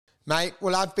Mate,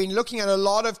 well, I've been looking at a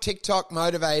lot of TikTok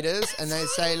motivators and they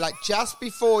say, like, just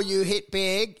before you hit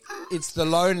big, it's the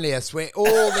loneliest, where all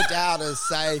the doubters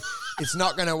say it's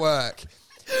not going to work.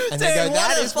 And Dude, they go,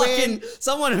 that is when...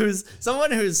 someone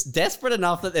who's desperate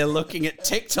enough that they're looking at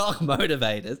TikTok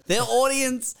motivators. Their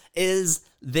audience is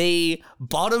the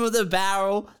bottom of the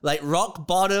barrel, like rock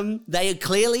bottom. They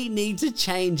clearly need to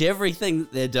change everything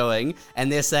that they're doing. And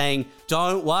they're saying,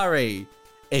 don't worry.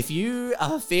 If you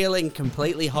are feeling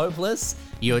completely hopeless,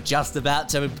 you're just about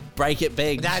to break it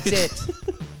big. That's it.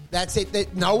 That's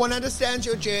it. No one understands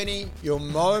your journey. You're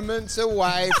moments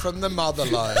away from the mother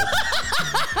lode.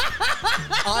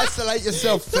 Isolate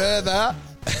yourself further,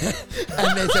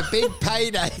 and there's a big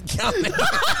payday coming.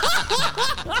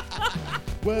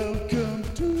 Welcome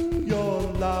to your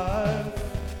life.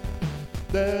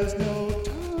 There's no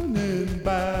turning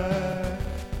back.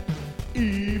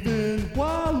 Even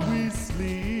while we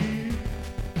sleep,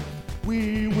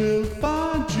 we will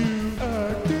find you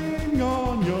acting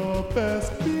on your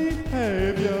best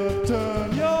behavior.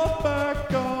 Turn your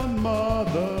back on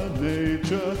Mother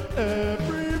Nature.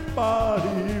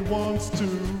 Everybody wants to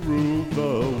rule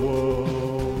the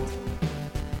world.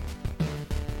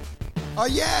 Oh,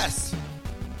 yes.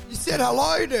 You said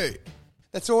hello, dude.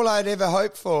 That's all I'd ever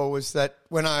hoped for, was that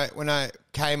when I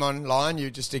came online, you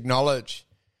just acknowledge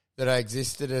that I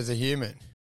existed as a human.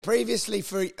 Previously,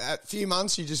 for a few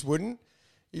months, you just wouldn't.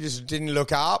 You just didn't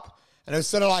look up. And it was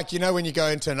sort of like, you know, when you go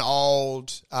into an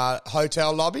old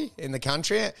hotel lobby in the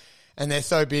country and they're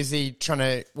so busy trying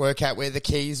to work out where the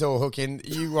keys all hook in,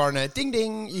 you are on a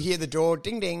ding-ding, you hear the door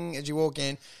ding-ding as you walk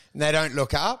in, and they don't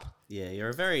look up. Yeah, you're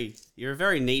a very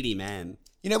needy man.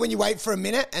 You know, when you wait for a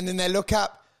minute and then they look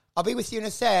up, I'll be with you in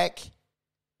a sec,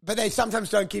 but they sometimes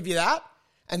don't give you that.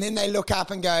 And then they look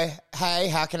up and go, hey,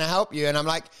 how can I help you? And I'm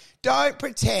like, don't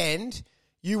pretend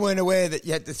you weren't aware that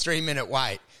you had the 3-minute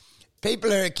wait.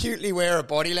 People are acutely aware of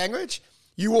body language.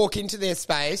 You walk into their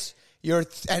space, you're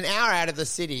an hour out of the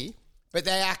city, but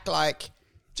they act like,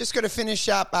 just got to finish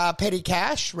up petty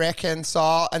cash,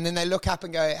 reconcile, and then they look up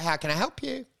and go, how can I help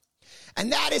you?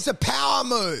 And that is a power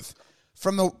move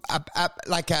from a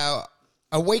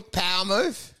weak power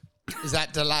move. Is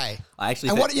that delay? I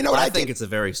think it's a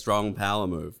very strong power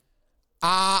move.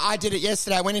 I did it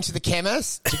yesterday. I went into the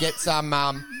chemist to get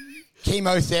some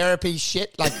chemotherapy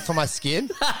shit, like for my skin,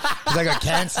 because I got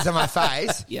cancers on my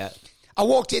face. Yeah. I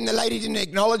walked in, the lady didn't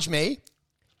acknowledge me,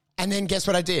 and then guess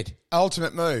what I did?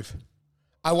 Ultimate move.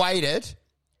 I waited,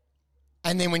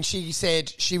 and then when she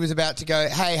said she was about to go,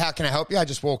 hey, how can I help you? I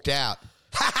just walked out.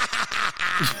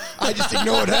 I just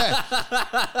ignored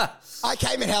her. I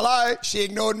came in, hello. She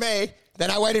ignored me.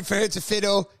 Then I waited for her to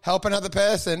fiddle, help another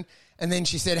person. And then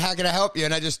she said, how can I help you?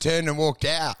 And I just turned and walked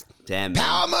out. Damn.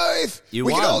 Power move. We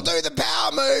won. can all do the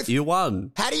power move. You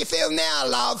won. How do you feel now,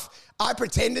 love? I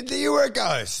pretended that you were a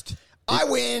ghost. I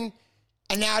win.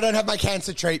 And now I don't have my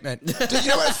cancer treatment. Do you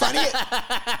know what's funny?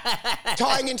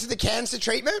 Tying into the cancer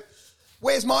treatment,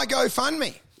 where's my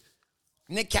GoFundMe?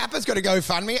 Nick Kappa's got a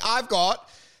GoFundMe. I've got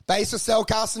basal cell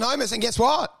carcinomas. And guess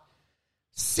what?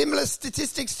 Similar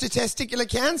statistics to testicular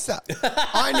cancer.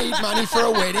 I need money for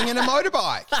a wedding and a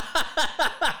motorbike.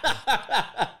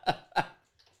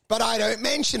 But I don't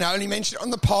mention it. I only mention it on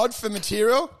the pod for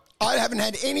material. I haven't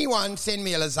had anyone send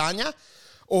me a lasagna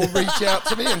or reach out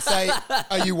to me and say,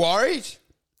 are you worried?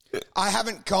 I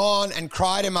haven't gone and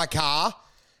cried in my car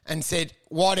and said,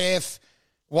 what if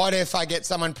I get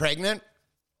someone pregnant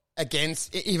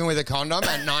even with a condom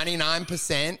at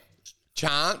 99%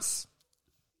 chance?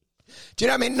 Do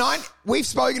you know what I mean? We've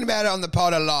spoken about it on the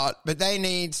pod a lot, but there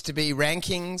needs to be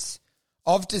rankings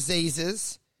of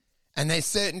diseases, and there's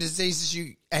certain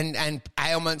diseases and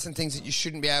ailments and things that you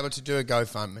shouldn't be able to do a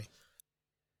GoFundMe.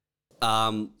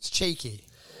 It's cheeky.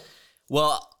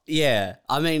 Well, yeah.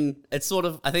 I mean, I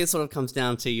think it sort of comes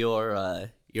down to your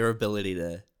ability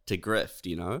to grift,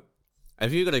 you know?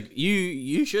 Have you got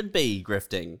you should be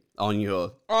grifting on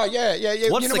your... Oh, yeah.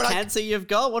 What's the cancer you've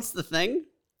got? What's the thing?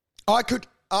 I could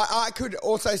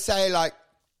also say, like,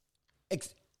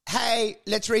 hey,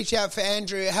 let's reach out for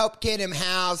Andrew, help get him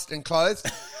housed and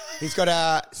clothed. He's got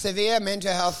a severe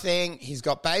mental health thing. He's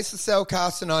got basal cell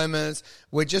carcinomas.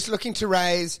 We're just looking to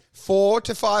raise $400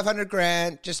 to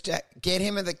 $500 just to get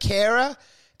him the carer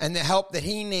and the help that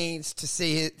he needs to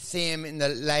see him in the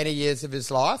later years of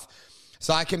his life.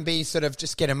 So I can be sort of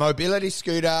just get a mobility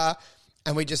scooter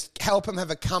and we just help him have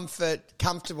a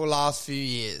comfortable last few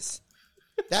years.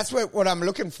 That's what I'm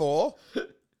looking for,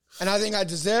 and I think I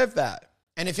deserve that.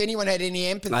 And if anyone had any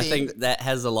empathy... I think that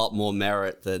has a lot more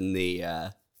merit than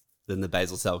the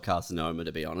basal cell carcinoma,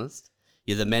 to be honest.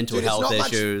 the mental Dude, it's health not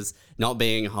much- issues, not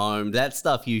being home, that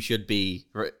stuff you should be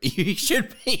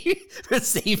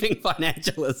receiving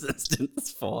financial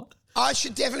assistance for. I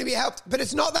should definitely be helped, but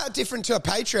it's not that different to a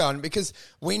Patreon because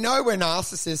we know we're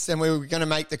narcissists and we were going to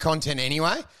make the content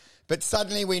anyway, but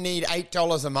suddenly we need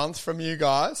 $8 a month from you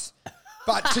guys.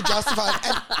 But to justify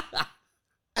it,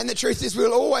 and the truth is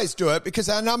we'll always do it because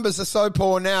our numbers are so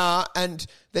poor now and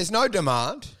there's no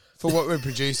demand for what we're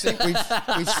producing.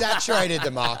 We've saturated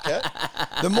the market.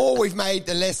 The more we've made,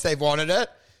 the less they've wanted it.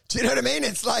 Do you know what I mean?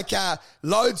 It's like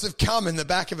loads of cum in the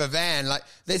back of a van. Like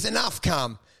there's enough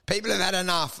cum. People have had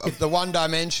enough of the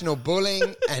one-dimensional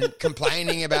bullying and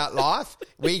complaining about life.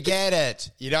 We get it.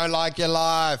 You don't like your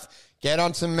life. Get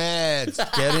on some meds.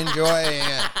 Get enjoying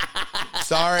it.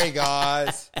 Sorry,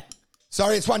 guys.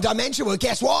 Sorry, it's one-dimensional. Well,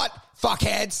 guess what,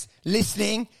 fuckheads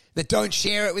listening that don't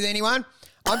share it with anyone?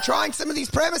 I'm trying some of these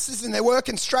premises and they're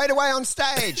working straight away on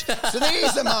stage. So there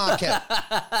is a market.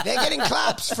 They're getting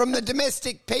claps from the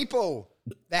domestic people,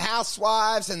 the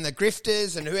housewives and the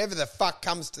grifters and whoever the fuck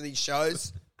comes to these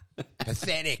shows.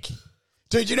 Pathetic.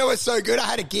 Dude, you know what's so good? I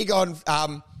had a gig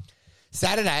on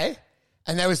Saturday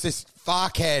and there was this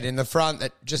fuckhead in the front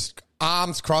that just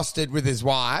arms crossed with his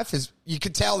wife. You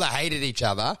could tell they hated each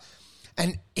other.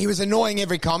 And he was annoying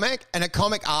every comic. And a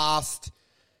comic asked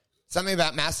something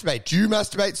about masturbate. Do you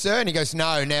masturbate, sir? And he goes,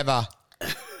 no, never.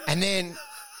 And then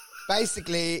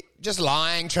basically just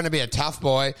lying, trying to be a tough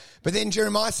boy. But then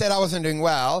during my set, I wasn't doing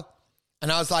well.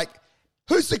 And I was like,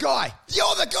 who's the guy?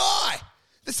 You're the guy.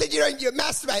 They said you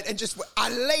masturbate and just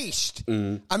unleashed.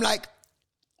 I'm like,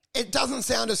 it doesn't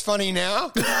sound as funny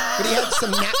now, but he had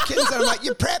some napkins and I'm like,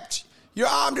 you're prepped. You're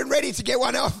armed and ready to get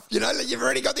one off. You know, you've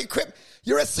already got the equipment.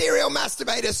 You're a serial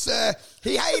masturbator, sir.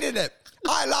 He hated it.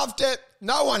 I loved it.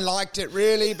 No one liked it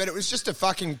really, but it was just a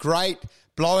fucking great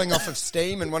blowing off of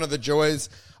steam and one of the joys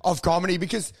of comedy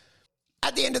because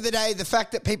at the end of the day, the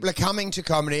fact that people are coming to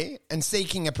comedy and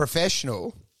seeking a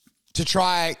professional to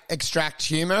try extract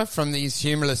humour from these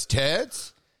humorless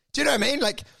turds. Do you know what I mean?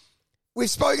 Like, we've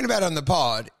spoken about it on the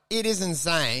pod. It is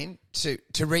insane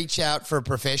to reach out for a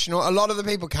professional. A lot of the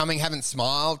people coming haven't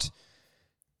smiled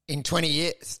in 20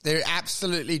 years. They're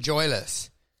absolutely joyless.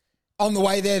 On the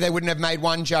way there, they wouldn't have made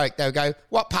one joke. They would go,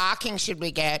 what parking should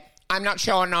we get? I'm not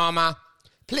sure, Norma.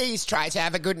 Please try to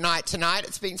have a good night tonight.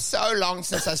 It's been so long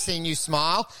since I've seen you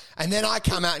smile. And then I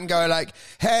come out and go like,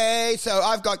 hey, so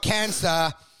I've got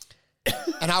cancer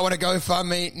and I want to go fund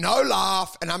me. No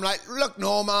laugh. And I'm like, look,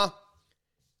 Norma,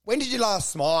 when did you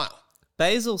last smile?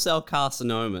 Basal cell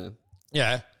carcinoma.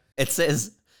 Yeah. It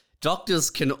says doctors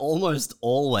can almost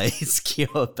always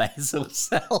cure basal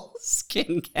cell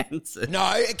skin cancer.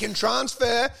 No, it can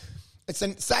transfer. It's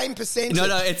the same percentage.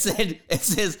 No, it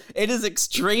says it is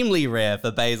extremely rare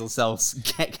for basal cell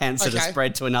cancer to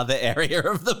spread to another area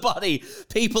of the body.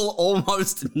 People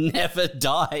almost never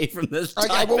die from this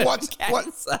type of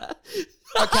cancer.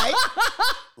 Okay.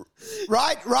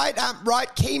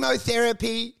 Right,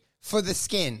 chemotherapy for the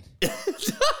skin.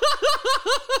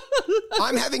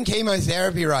 I'm having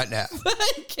chemotherapy right now.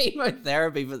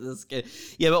 Chemotherapy for the skin.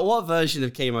 Yeah, but what version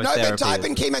of chemotherapy? No, but type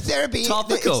in chemotherapy.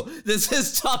 Topical. This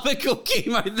is topical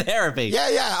chemotherapy.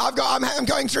 Yeah. I'm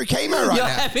going through chemo right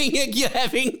now. You're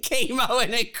having chemo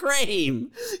in a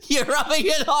cream. You're rubbing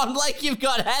it on like you've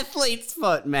got athlete's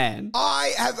foot, man.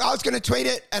 I was going to tweet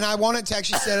it, and I wanted to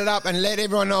actually set it up and let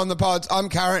everyone know on the pods. I'm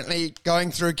currently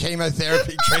going through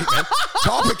chemotherapy treatment.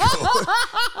 Topical.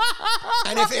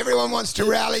 And if everyone wants to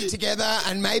rally together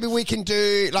and maybe we can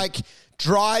do like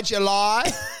Dry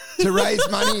July to raise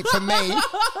money for me,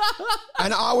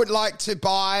 and I would like to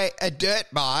buy a dirt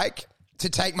bike to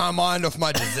take my mind off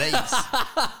my disease.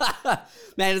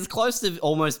 Man, it's close to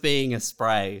almost being a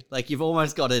spray. Like you've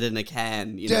almost got it in a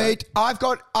can. Dude, I've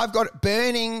got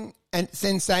burning and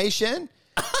sensation,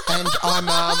 and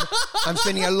I'm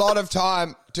spending a lot of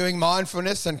time doing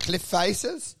mindfulness and cliff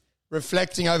faces,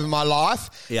 reflecting over my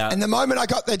life. Yeah. And the moment I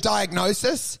got the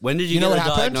diagnosis, when did you get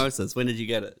the diagnosis? When did you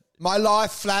get it? My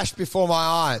life flashed before my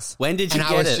eyes. When did you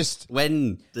get it?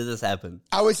 When did this happen?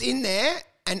 I was in there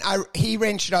and he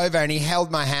reached over and he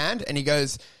held my hand and he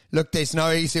goes, look, there's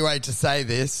no easy way to say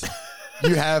this.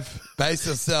 You have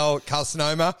basal cell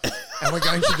carcinoma and we're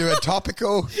going to do a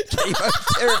topical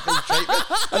chemotherapy treatment.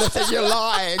 And I said, you're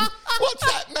lying. What's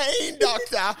that mean,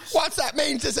 doctor? What's that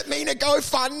mean? Does it mean a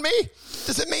GoFundMe?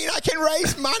 Does it mean I can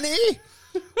raise money?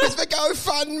 Is the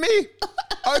GoFundMe?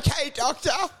 Okay,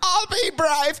 doctor, I'll be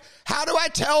brave. How do I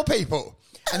tell people?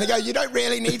 And they go, you don't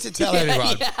really need to tell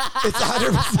anyone. Yeah. It's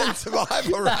 100%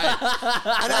 survival rate.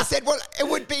 And I said, well, it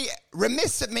would be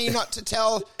remiss of me not to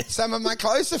tell some of my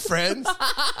closer friends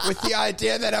with the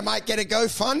idea that I might get a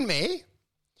GoFundMe.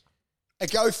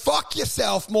 Go fuck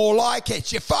yourself, more like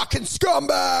it, you fucking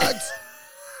scumbags.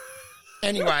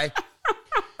 Anyway,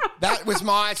 that was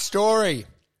my story.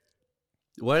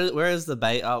 Where is the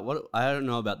what? I don't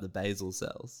know about the basal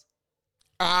cells.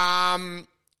 Well,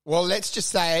 let's just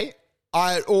say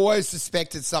I always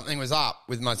suspected something was up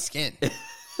with my skin.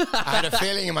 I had a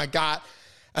feeling in my gut,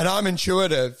 and I'm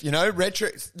intuitive, you know,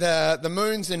 the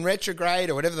moon's in retrograde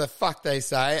or whatever the fuck they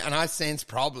say, and I sense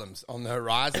problems on the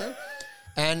horizon,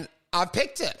 and I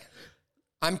picked it.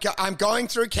 I'm going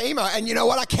through chemo, and you know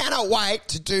what? I cannot wait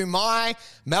to do my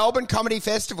Melbourne Comedy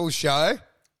Festival show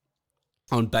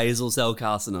on basal cell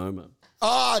carcinoma.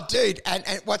 Oh, dude, and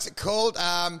what's it called?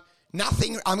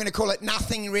 Nothing. I'm going to call it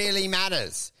Nothing Really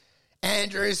Matters.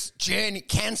 Andrew's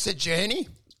cancer journey.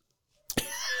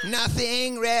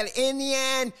 Nothing really. In the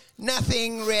end,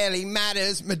 nothing really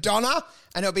matters. Madonna,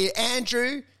 and it'll be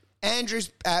Andrew's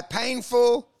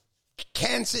painful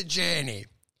cancer journey.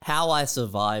 How I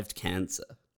survived cancer.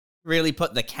 Really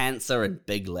put the cancer in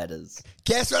big letters.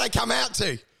 Guess what I come out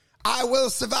to? I will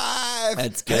survive.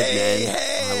 That's good, man.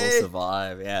 I will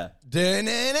survive, yeah.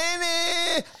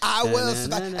 I will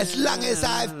survive as long as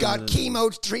I've got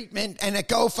chemo treatment and a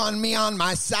GoFundMe on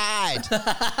my side.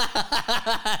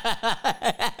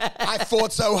 I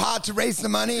fought so hard to raise the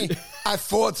money. I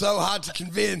fought so hard to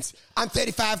convince. I'm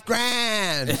 35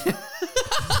 grand.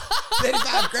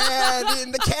 35 grand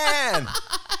in the can.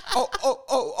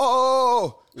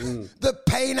 Oh. The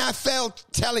pain I felt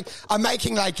I'm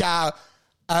making like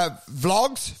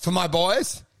vlogs for my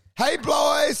boys. Hey,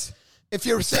 boys, if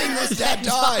you're seeing this, Dad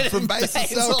died from basal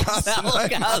cell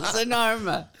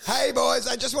carcinoma. Hey, boys,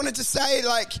 I just wanted to say,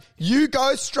 you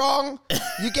go strong,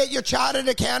 you get your chartered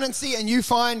accountancy and you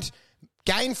find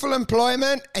gainful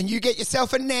employment and you get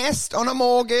yourself a nest on a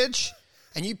mortgage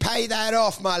and you pay that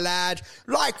off, my lad,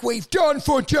 like we've done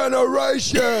for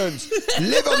generations.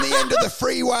 Live on the end of the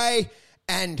freeway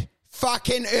and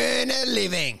fucking earn a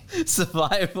living.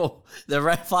 Survival. The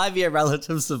 5-year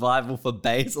relative survival for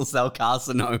basal cell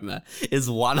carcinoma is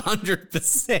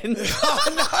 100%.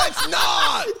 Oh, no, it's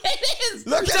not. It is.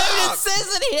 Look it up. It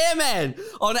says it here, man.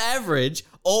 On average,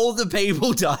 all the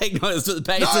people diagnosed with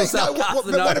basal cell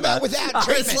carcinoma what about without are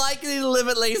treatment? as likely to live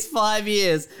at least 5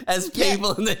 years as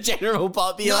people in the general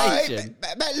population. No,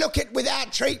 but look at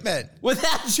without treatment.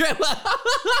 Without treatment.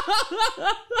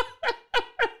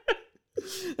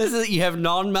 You have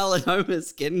non-melanoma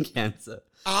skin cancer.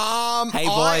 Hey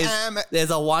boys,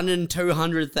 there's a 1 in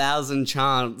 200,000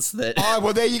 chance that. Oh,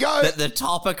 well, there you go. That the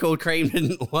topical cream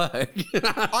didn't work.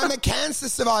 I'm a cancer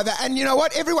survivor, and you know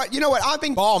what? I've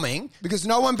been bombing because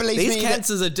no one believes me. These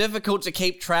cancers are difficult to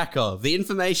keep track of. The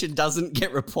information doesn't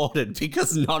get reported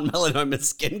because non-melanoma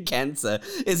skin cancer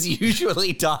is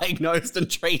usually diagnosed and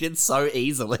treated so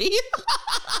easily.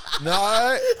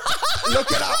 No, look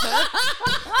it up, man.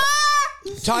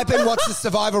 Type in what's the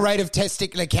survival rate of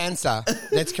testicular cancer.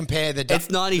 Let's compare the. It's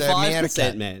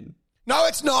 95%, man. No,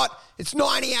 it's not. It's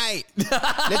 98.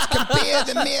 Let's compare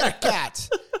the meerkat.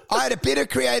 I had a bit of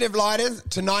creative lighter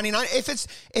to 99. If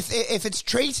it's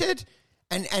treated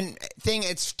and thing,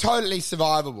 it's totally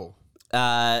survivable.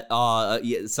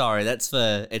 Yeah, sorry,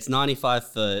 it's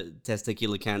 95 for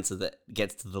testicular cancer that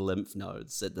gets to the lymph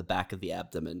nodes at the back of the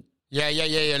abdomen.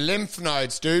 Yeah. Lymph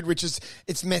nodes, dude, it's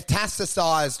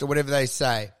metastasized or whatever they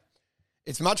say.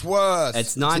 It's much worse.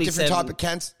 It's 97. It's a different type of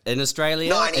cancer. In Australia,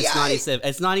 98. It's 97.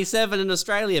 It's 97 in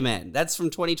Australia, man. That's from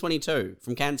 2022,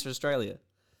 from Cancer Australia.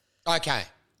 Okay.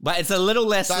 But it's a little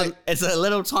it's a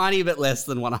little tiny bit less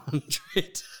than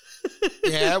 100.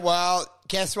 Yeah, well,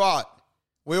 guess what?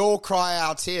 We all cry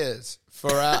our tears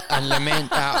and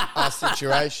lament our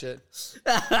situation.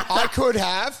 I could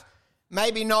have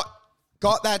maybe not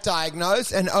got that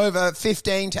diagnosed, and over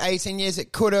 15 to 18 years,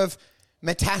 it could have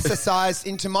metastasized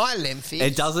into my lymph.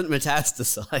 It doesn't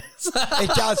metastasize. It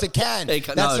does. It can.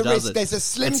 That's a risk. There's a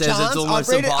slim chance. It's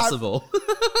almost impossible.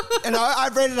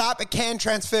 I've read it up. It can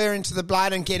transfer into the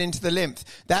blood and get into the lymph.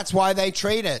 That's why they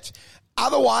treat it.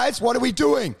 Otherwise, what are we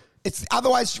doing? It's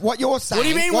otherwise what you're saying. What do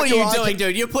you mean? What are you doing,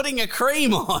 dude? You're putting a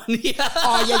cream on. Oh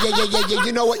yeah.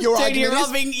 You know what your dude,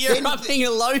 argument you're rubbing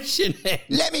a lotion in.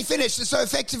 Let me finish. So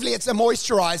effectively, it's a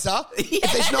moisturizer. Yeah.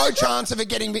 If there's no chance of it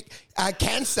getting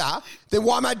cancer, then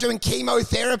why am I doing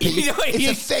chemotherapy? It's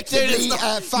effectively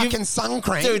fucking sun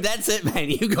cream. Dude, that's it,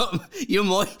 man. You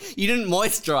didn't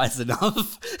moisturize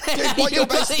enough. Dude, what you're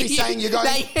basically saying, you're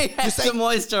saying to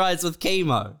moisturize with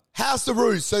chemo. how's the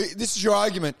ruse? So this is your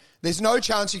argument. There's no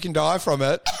chance you can die from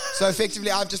it. So effectively,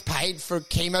 I've just paid for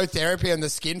chemotherapy on the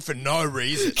skin for no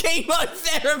reason.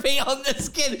 Chemotherapy on the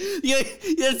skin.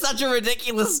 You're such a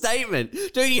ridiculous statement.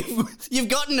 Dude, you've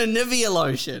gotten a Nivea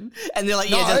lotion. And they're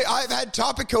like, No, I've had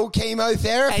topical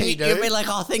chemotherapy, dude. You'll be like,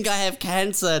 I think I have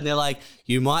cancer. And they're like,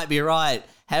 you might be right.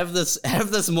 Have this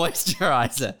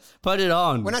moisturizer. Put it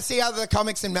on. When I see other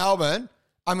comics in Melbourne,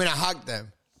 I'm going to hug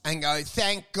them and go,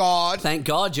 thank God. Thank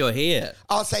God you're here.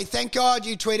 I'll say, thank God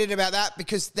you tweeted about that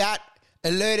because that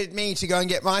alerted me to go and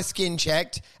get my skin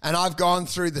checked and I've gone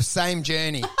through the same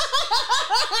journey.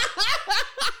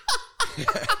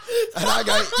 And I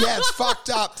go, yeah, it's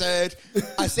fucked up, dude.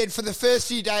 I said for the first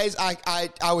few days,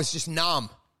 I was just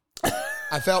numb.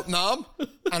 I felt numb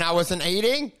and I wasn't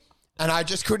eating and I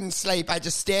just couldn't sleep. I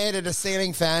just stared at a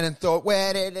ceiling fan and thought,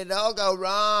 where did it all go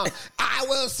wrong? I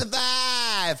will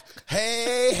survive.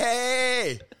 Hey,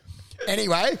 hey.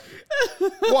 Anyway,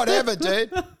 whatever,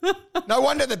 dude. No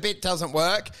wonder the bit doesn't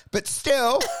work. But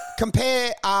still,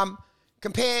 compare, I'm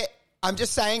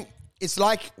just saying, it's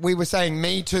like we were saying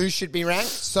Me Too should be ranked,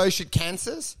 so should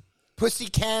cancers. Pussy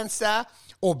cancer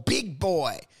or big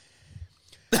boy.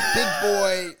 Big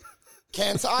boy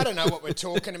cancer. I don't know what we're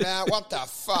talking about. What the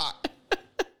fuck?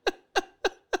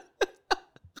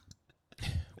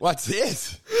 What's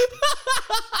this?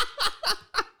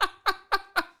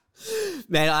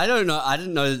 Man, I don't know. I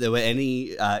didn't know that there were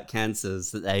any cancers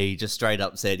that they just straight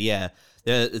up said, yeah,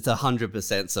 it's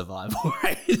 100% survival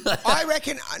rate. I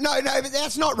reckon, no, but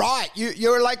that's not right.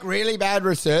 You're like really bad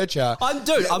researcher. I'm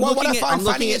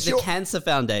looking at the Cancer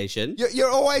Foundation. You're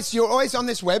always on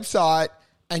this website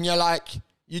and you're like,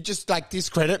 you just like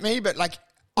discredit me, but like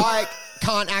I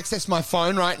can't access my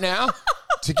phone right now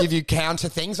to give you counter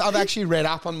things. I've actually read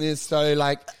up on this, so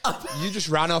like you just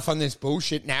run off on this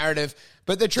bullshit narrative.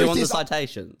 But the truth is, the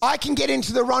citations. I can get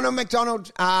into the Ronald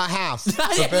McDonald house.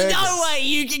 There's no way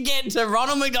you can get into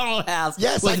Ronald McDonald House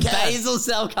with basal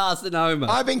cell carcinoma.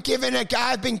 I've been given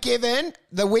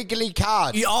the wiggly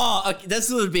card.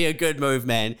 This would be a good move,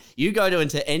 man. You go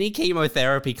into any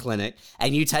chemotherapy clinic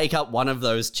and you take up one of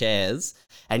those chairs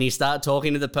and you start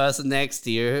talking to the person next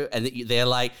to you and they're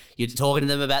like, you're talking to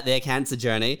them about their cancer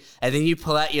journey, and then you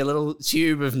pull out your little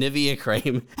tube of Nivea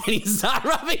cream and you start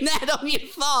rubbing that on your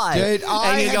thigh. Dude,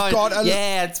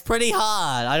 yeah, it's pretty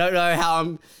hard. I don't know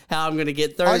how I'm going to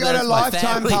get through this. A My lifetime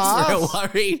family's pass. real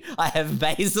worried. I have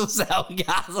basal cell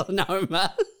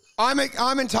carcinoma.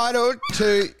 I'm entitled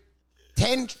to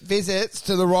 10 visits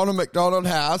to the Ronald McDonald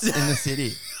House in the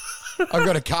city. I've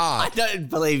got a card. I don't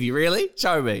believe you. Really?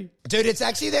 Show me. Dude, it's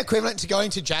actually the equivalent to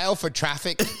going to jail for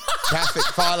traffic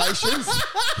violations.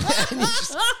 And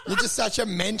you're just such a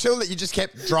mental that you just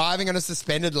kept driving on a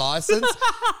suspended license.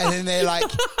 And then they're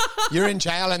like, you're in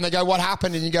jail. And they go, what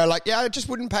happened? And you go like, yeah, I just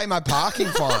wouldn't pay my parking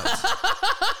fines.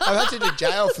 I've had to do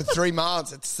jail for 3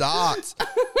 months. It sucks.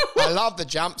 I love the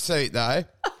jumpsuit though.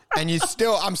 And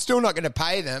I'm still not going to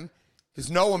pay them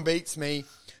because no one beats me.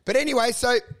 But anyway,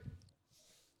 so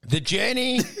the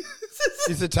journey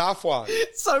is a tough one.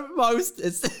 So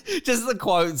it's just the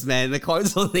quotes, man. The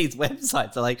quotes on these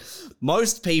websites are like,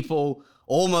 most people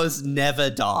almost never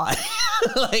die.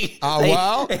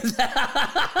 Well,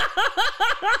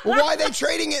 why are they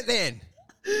treating it then?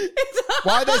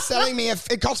 Why are they selling me?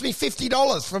 It cost me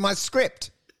 $50 for my script.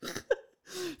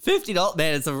 $50,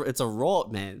 man. It's a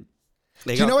rort, man.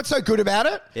 Do you know what's so good about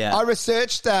it? Yeah. I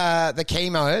researched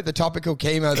the topical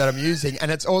chemo that I'm using,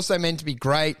 and it's also meant to be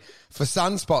great for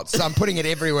sunspots. So I'm putting it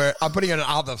everywhere. I'm putting it in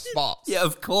other spots. Yeah,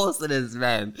 of course it is,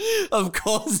 man. Of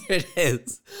course it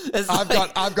is.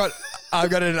 I've got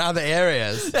it in other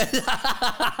areas.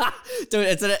 Dude,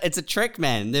 it's a trick,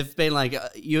 man. They've been like,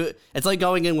 it's like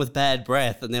going in with bad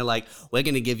breath, and they're like, we're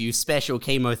going to give you special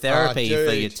chemotherapy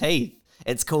for your teeth.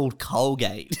 It's called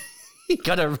Colgate. You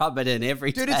gotta rub it in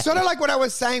every day. Dude, it's sort of like what I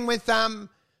was saying with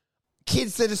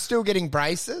kids that are still getting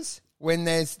braces when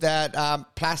there's that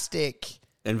plastic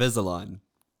Invisalign.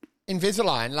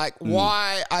 Like,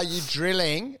 why are you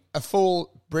drilling a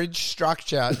full bridge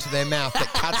structure to their mouth that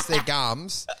cuts their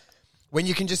gums when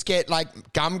you can just get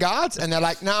like gum guards? And they're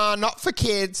like, nah, not for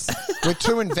kids. We're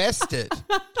too invested.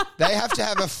 They have to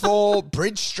have a full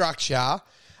bridge structure.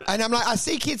 And I'm like, I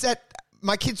see kids at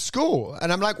my kid's school,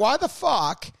 and I'm like, why the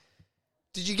fuck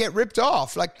did you get ripped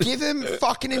off? Like, give him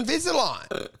fucking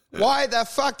Invisalign. Why the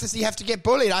fuck does he have to get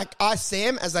bullied? I see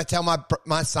him, as I tell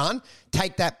my son,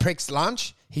 take that prick's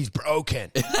lunch. He's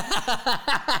broken.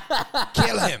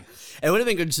 Kill him. It would have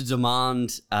been good to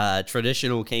demand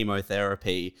traditional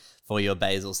chemotherapy for your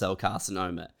basal cell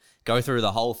carcinoma. Go through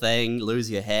the whole thing,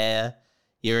 lose your hair.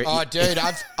 Dude,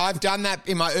 I've done that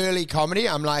in my early comedy.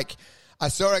 I'm like, I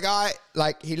saw a guy,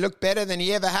 like, he looked better than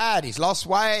he ever had. He's lost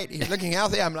weight. He's looking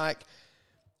healthy. I'm like,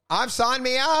 sign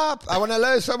me up. I want to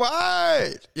lose some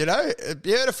weight. You know, a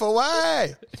beautiful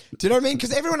way. Do you know what I mean?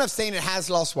 Because everyone I've seen it has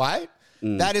lost weight.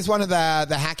 That is one of the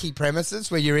hacky premises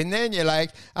where you're in there and you're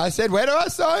like, I said, where do I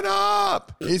sign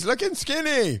up? He's looking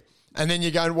skinny. And then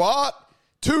you're going, what?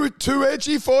 Too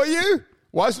edgy for you?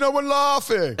 Why is no one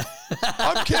laughing?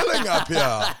 I'm killing up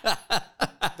here.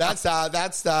 That's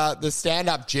the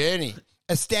stand-up journey.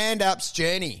 A stand-up's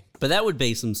journey. But that would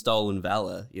be some stolen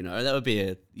valor, you know. That would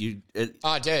be dude.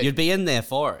 You'd be in there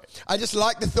for it. I just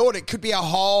like the thought. It could be a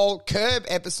whole Curb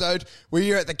episode where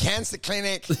you're at the cancer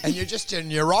clinic and you're just a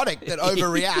neurotic that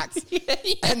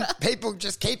overreacts, and people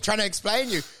just keep trying to explain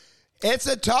to you, it's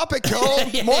a topical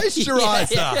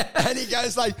moisturizer. And he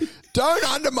goes like, don't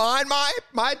undermine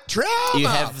my trauma. You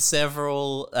have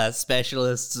several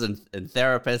specialists and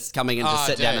therapists coming in to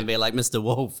sit down and be like, Mr.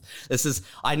 Wolf, this is,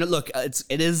 I know, look,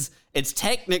 it's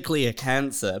technically a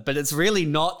cancer, but it's really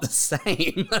not the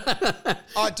same.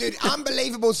 Oh, dude,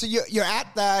 unbelievable. So you're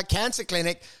at the cancer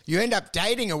clinic, you end up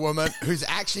dating a woman who's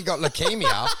actually got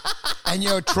leukemia, and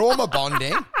you're trauma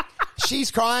bonding. She's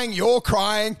crying, you're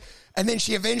crying. And then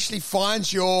she eventually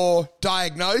finds your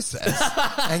diagnosis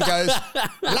and goes,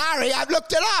 Larry, I've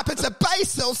looked it up. It's a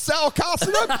basal cell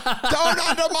carcinoma. Don't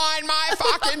undermine my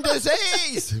fucking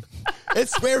disease.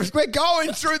 We're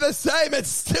going through the same. It's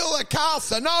still a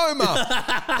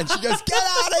carcinoma. And she goes, get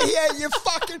out of here, you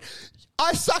fucking...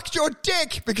 I sucked your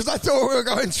dick because I thought we were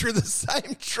going through the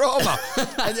same trauma.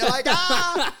 And you're like,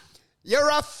 you're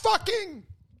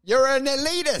an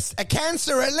elitist, a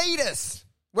cancer elitist.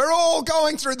 We're all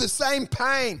going through the same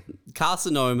pain.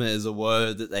 Carcinoma is a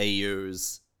word that they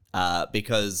use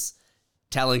because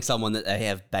telling someone that they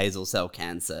have basal cell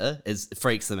cancer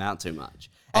freaks them out too much.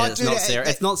 And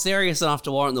it's not serious enough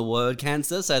to warrant the word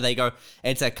cancer, so they go,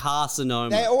 it's a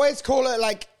carcinoma. They always call it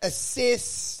like a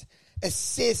cyst,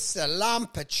 a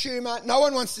lump, a tumour. No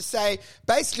one wants to say,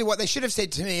 basically what they should have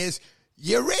said to me is,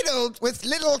 you're riddled with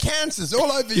little cancers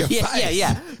all over your face.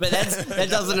 Yeah. But that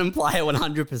doesn't imply a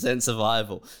 100%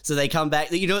 survival. So they come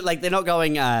back, you know, like they're not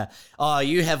going,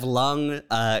 you have lung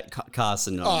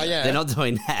carcinoma. Oh, yeah. They're not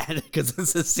doing that because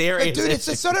it's a serious But dude, it's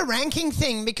a sort of ranking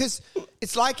thing because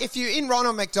it's like if you're in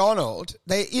Ronald McDonald,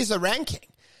 there is a ranking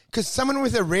because someone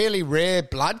with a really rare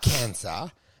blood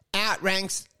cancer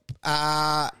outranks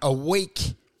a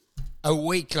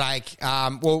weak, like,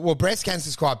 well, breast cancer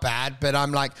is quite bad, but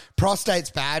I'm like,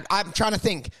 prostate's bad. I'm trying to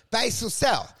think. Basal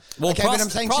cell. Well, okay, but I'm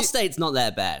saying prostate's not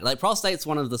that bad. Like, prostate's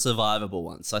one of the survivable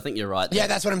ones, so I think you're right there. Yeah,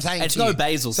 that's what I'm saying. It's no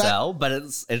basal cell, but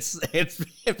it's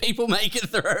people make it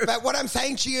through. But what I'm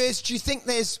saying to you is, do you think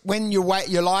there's, when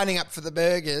you're lining up for the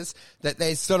burgers, that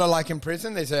there's sort of like in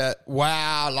prison, there's a,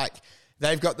 wow, like,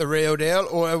 they've got the real deal,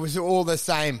 or was it all the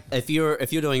same? If you're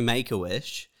doing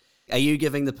Make-A-Wish, are you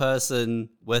giving the person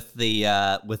with the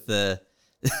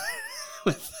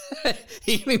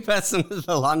person with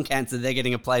the lung cancer, they're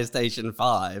getting a PlayStation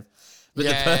 5? But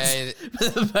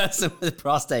the person with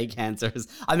prostate cancer is...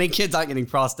 I mean, kids aren't getting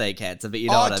prostate cancer, but you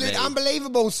know what I mean. Oh, dude,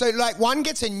 unbelievable. So, like, one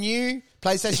gets a new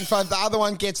PlayStation 5, the other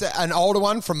one gets an older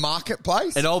one from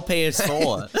Marketplace. An old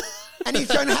PS4. And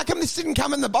he's going, how come this didn't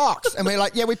come in the box? And we're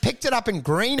like, yeah, we picked it up in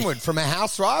Greenwood from a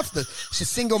housewife. The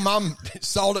single mum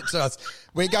sold it to us.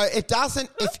 We go, it doesn't,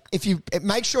 if you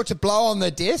make sure to blow on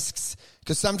the discs,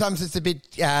 because sometimes it's a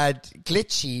bit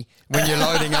glitchy when you're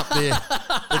loading up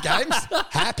the games.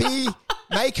 Happy,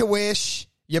 Make-A-Wish,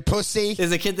 you pussy.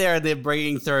 There's a kid there and they're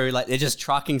bringing through, like, they're just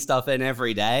trucking stuff in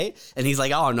every day. And he's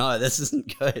like, oh, no, this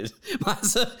isn't good.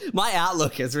 My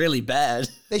outlook is really bad.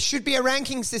 There should be a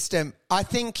ranking system. I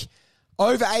think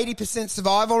over 80%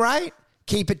 survival rate,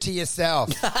 keep it to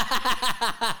yourself.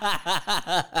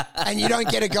 And you don't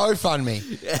get a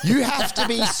GoFundMe. You have to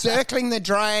be circling the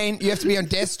drain. You have to be on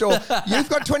death's door. You've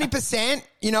got 20%.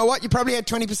 You know what? You probably had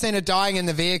 20% of dying in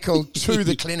the vehicle to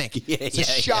the clinic.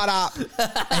 Shut up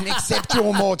and accept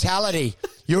your mortality.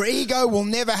 Your ego will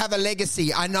never have a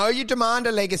legacy. I know you demand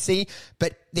a legacy,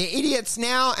 but they're idiots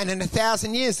now, and in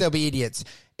 1,000 years they'll be idiots.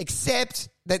 Accept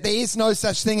that there is no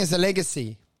such thing as a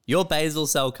legacy. Your basal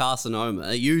cell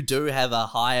carcinoma, you do have a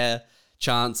higher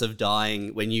chance of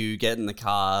dying when you get in the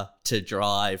car to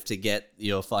drive to get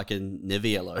your fucking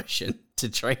Nivea lotion to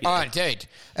treat it. Oh, dude.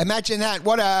 Imagine that.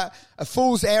 What a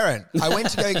fool's errand. I went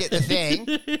to go get the thing,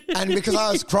 and because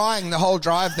I was crying the whole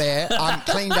drive there, I'm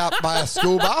cleaned up by a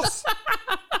school bus.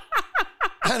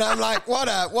 And I'm like, what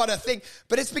a thing.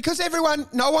 But it's because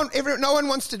no one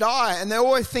wants to die, and they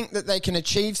always think that they can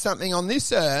achieve something on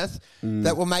this earth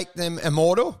that will make them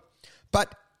immortal.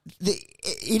 But the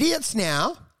idiots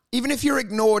now even if you're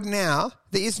ignored now,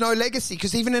 there is no legacy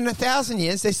because even in 1,000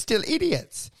 years, they're still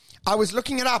idiots. I was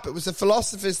looking it up. It was a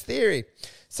philosopher's theory.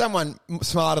 Someone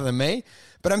smarter than me.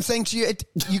 But I'm saying to you,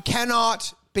 you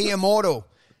cannot be immortal.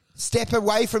 Step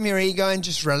away from your ego and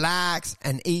just relax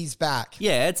and ease back.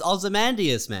 Yeah, it's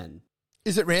Ozymandias, man.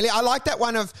 Is it really? I like that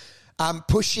one of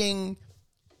pushing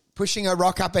a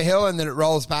rock up a hill and then it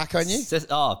rolls back on you.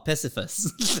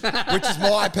 Sisyphus. Which is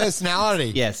my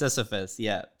personality. Yeah, Sisyphus,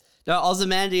 yeah. No,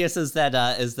 Ozymandias is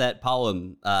that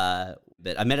poem.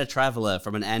 But I met a traveller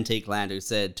from an antique land who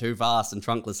said, 2 vast and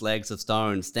trunkless legs of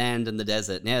stone stand in the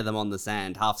desert, near them on the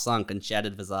sand, half sunk and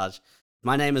shattered visage.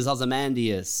 My name is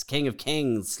Ozymandias, king of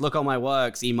kings. Look on my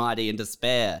works, ye mighty, in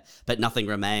despair, but nothing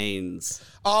remains.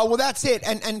 Oh, well, that's it.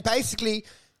 And basically,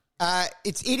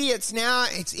 it's idiots now,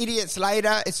 it's idiots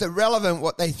later. It's irrelevant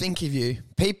what they think of you.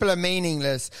 People are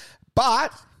meaningless.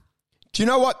 But do you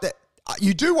know what?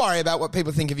 You do worry about what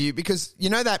people think of you because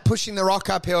you know that pushing the rock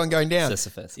uphill and going down.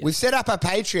 Sisyphus, yeah. We've set up a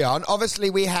Patreon.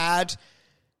 Obviously, we had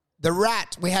the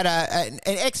rat. We had an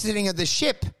exiting of the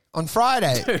ship on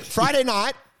Friday. Friday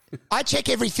night. I check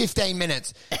every 15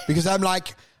 minutes because I'm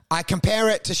like, I compare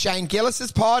it to Shane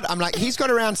Gillis's pod. I'm like, he's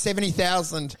got around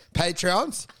 70,000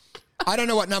 Patreons. I don't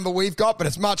know what number we've got, but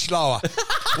it's much lower.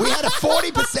 We had a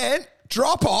 40%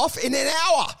 drop off in an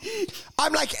hour.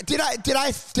 I'm like, did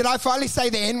I finally say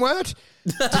the N-word?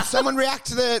 Did someone react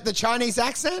to the Chinese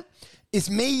accent? Is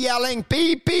me yelling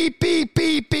beep, beep, beep,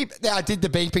 beep, beep? Yeah, I did the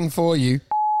beeping for you.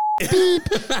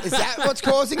 Beep. Is that what's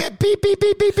causing it? Beep, beep,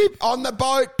 beep, beep, beep. On the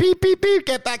boat. Beep, beep, beep.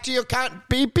 Get back to your cunt.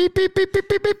 Beep, beep, beep, beep, beep,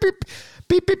 beep, beep, beep.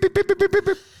 Beep, beep, beep, beep, beep, beep,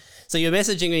 beep. So you're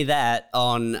messaging me that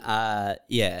on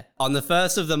the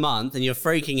first of the month, and you're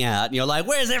freaking out, and you're like,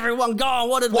 "Where's everyone gone?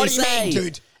 What did we say, mean,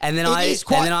 dude?" And then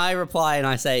I reply and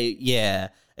I say, "Yeah,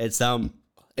 it's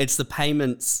the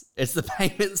payments. It's the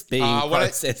payments being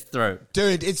processed through."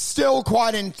 Dude, it's still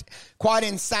quite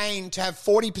insane to have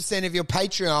 40% of your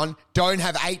Patreon don't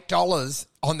have $8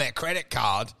 on their credit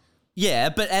card. Yeah,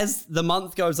 but as the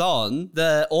month goes on,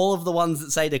 all of the ones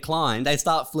that say decline, they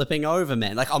start flipping over,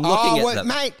 man. Like, I'm looking at them.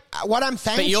 Mate, what I'm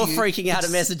thanking you... But you're freaking out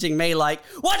and messaging me like,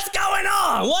 what's going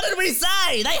on? What did we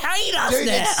say? They hate us dude,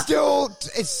 now.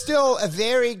 It's still a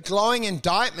very glowing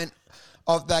indictment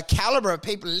of the caliber of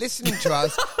people listening to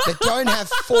us that don't have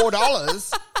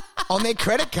 $4 on their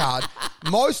credit card.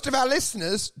 Most of our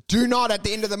listeners do not, at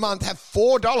the end of the month, have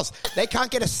 $4. They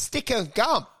can't get a stick of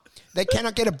gum. They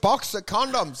cannot get a box of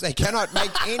condoms. They cannot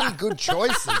make any good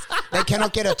choices. They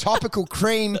cannot get a topical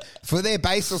cream for their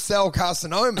basal cell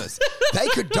carcinomas. They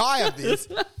could die of this.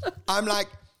 I'm like,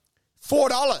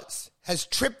 $4 has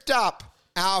tripped up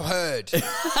our herd. The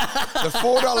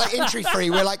 $4 entry fee.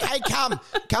 We're like, hey,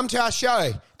 come to our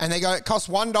show. And they go, it costs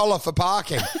 $1 for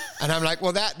parking. And I'm like,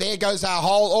 well, there goes our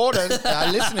whole order, our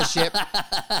listenership.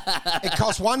 It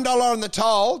costs $1 on the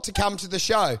toll to come to the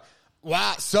show.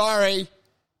 Wow, sorry.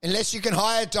 Unless you can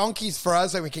hire donkeys for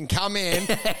us and we can come in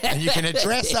and you can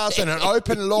address us in an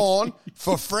open lawn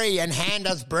for free and hand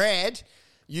us bread,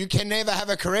 you can never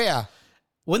have a career.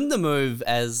 Wouldn't the move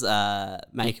as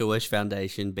Make-A-Wish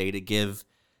Foundation be to give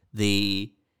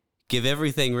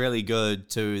everything really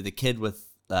good to the kid with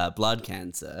blood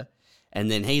cancer, and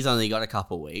then he's only got a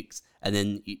couple weeks, and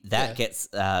then that gets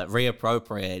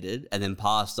reappropriated and then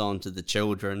passed on to the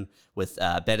children with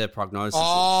better prognosis?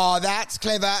 Oh, that's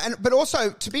clever. But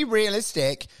also, to be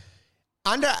realistic,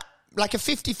 under like a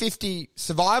 50-50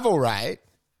 survival rate,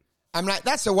 I'm like,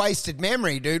 that's a wasted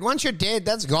memory, dude. Once you're dead,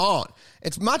 that's gone.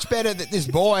 It's much better that this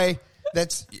boy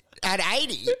that's at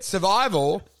 80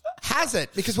 survival has it,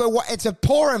 because it's a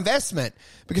poor investment.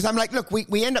 Because I'm like, look,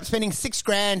 we end up spending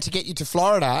 $6,000 to get you to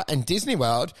Florida and Disney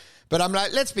World, but I'm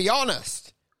like, let's be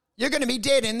honest, you're going to be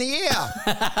dead in the year.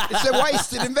 It's a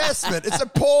wasted investment. It's a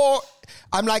poor.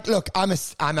 I'm like, look, I'm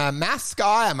a maths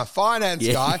guy, I'm a finance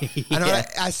guy, and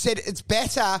I said it's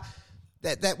better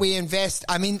that we invest.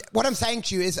 I mean, what I'm saying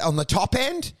to you is, on the top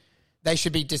end, they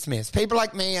should be dismissed. People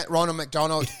like me at Ronald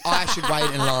McDonald, I should wait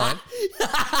in line.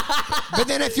 But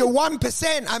then if you're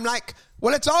 1%, I'm like,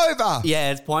 well, it's over.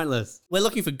 Yeah, it's pointless. We're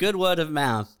looking for good word of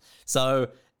mouth. So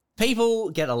people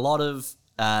get a lot of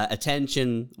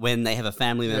attention when they have a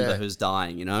family member who's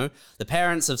dying, you know? The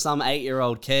parents of some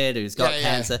 8-year-old kid who's got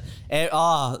cancer.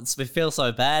 We feel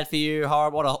so bad for you.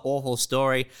 Horrible, what an awful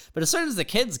story. But as soon as the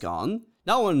kid's gone,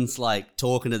 no one's like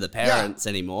talking to the parents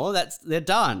anymore. They're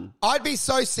done. I'd be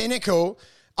so cynical.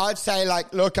 I'd say,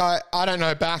 like, look, I don't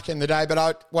know back in the day,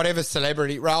 but whatever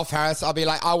celebrity, Ralph Harris, I'll be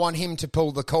like, I want him to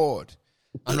pull the cord.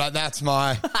 I'm like, that's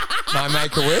my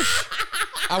Make-A-Wish.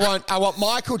 I want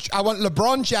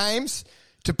LeBron James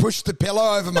to push the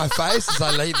pillow over my face as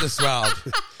I leave this world.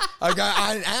 I go,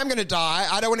 I am going to die.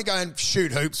 I don't want to go and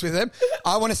shoot hoops with him.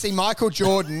 I want to see Michael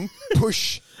Jordan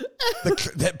push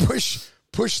the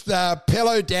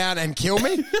pillow down and kill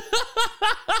me.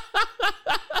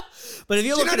 But if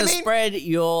you're looking to spread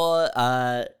your,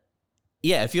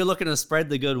 if you're looking to spread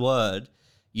the good word,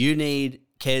 you need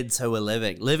kids who are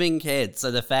living kids.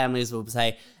 So the families will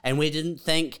say, and we didn't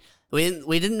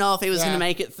know if he was going to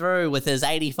make it through with his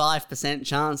 85%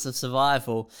 chance of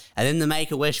survival. And then the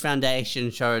Make-A-Wish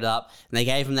Foundation showed up and they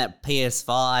gave him that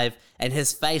PS5 and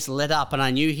his face lit up and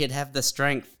I knew he'd have the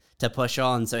strength to push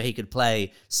on so he could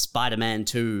play Spider-Man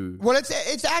 2. Well,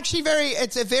 it's actually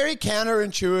it's a very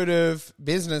counterintuitive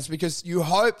business because you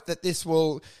hope that this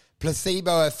will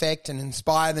placebo effect and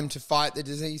inspire them to fight the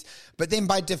disease. But then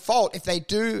by default, if they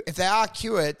are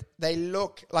cured, they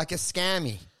look like a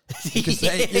scammy. Because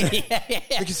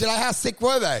because they're like, how sick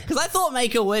were they? Because I thought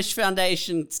Make-A-Wish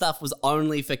Foundation stuff was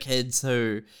only for kids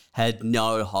who had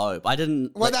no hope. I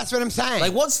didn't. Well, that's what I'm saying.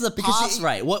 Like, what's the pass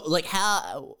rate? What, like,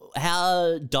 how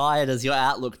dire does your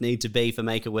outlook need to be for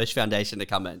Make-A-Wish Foundation to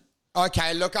come in?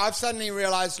 Okay, look, I've suddenly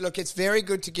realised, it's very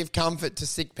good to give comfort to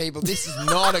sick people. This is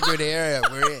not a good area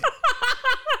we're in.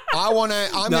 I'm going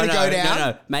to go down.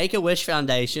 No. Make-A-Wish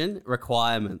Foundation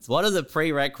requirements. What are the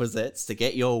prerequisites to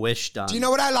get your wish done? Do you know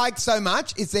what I like so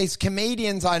much? Is there's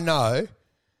comedians I know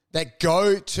that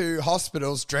go to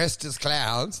hospitals dressed as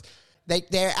clowns.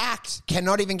 Their act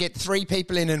cannot even get 3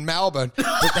 people in Melbourne,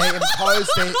 but they impose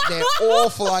their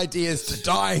awful ideas to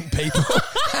dying people.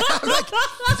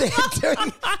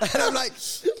 And I'm like,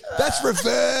 that's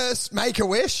reverse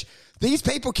Make-A-Wish. These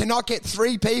people cannot get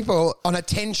 3 people on a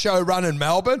 10-show run in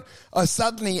Melbourne are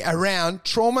suddenly around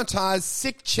traumatized,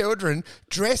 sick children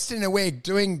dressed in a wig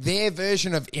doing their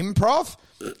version of improv.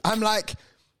 I'm like,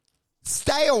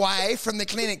 stay away from the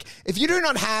clinic. If you're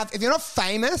not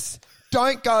famous,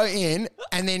 don't go in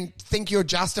and then think you're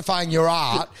justifying your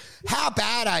art. How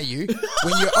bad are you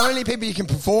when your only people you can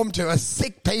perform to are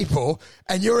sick people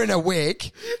and you're in a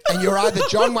wig and you're either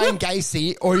John Wayne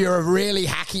Gacy or you're a really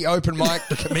hacky open mic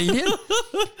comedian?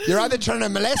 You're either trying to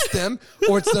molest them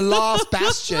or it's the last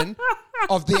bastion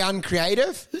of the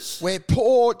uncreative where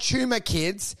poor tumor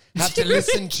kids have to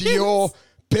listen to your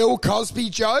Bill Cosby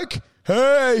joke.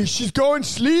 Hey, she's going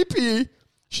sleepy.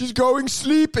 She's going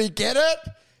sleepy. Get it?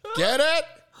 Get it?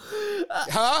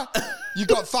 Huh? You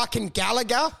got fucking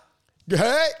Gallagher?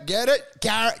 Hey, get it?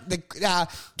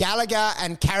 Gallagher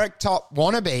and Carrot Top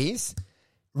wannabes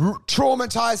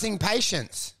traumatizing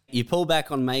patients. You pull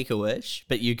back on Make-A-Wish,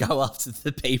 but you go after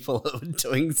the people who are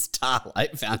doing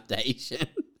Starlight Foundation.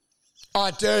 Oh,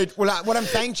 dude. Well, what I'm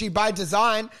saying to you by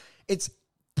design, it's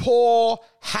poor,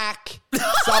 hack,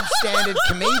 substandard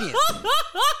comedians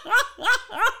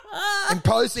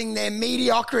imposing their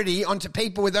mediocrity onto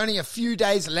people with only a few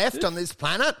days left on this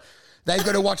planet. They've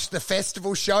got to watch the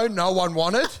festival show no one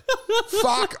wanted.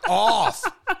 Fuck off.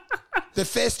 The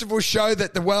festival show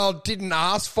that the world didn't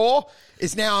ask for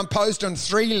is now imposed on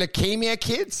 3 leukemia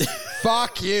kids.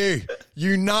 Fuck you.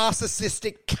 You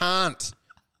narcissistic cunt.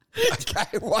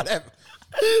 Okay, whatever.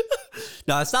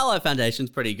 No, Starlight Foundation's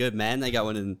pretty good, man. They go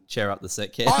in and cheer up the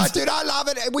sick kids. Oh, dude, I love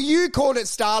it. Well, you called it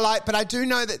Starlight, but I do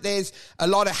know that there's a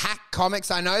lot of hack comics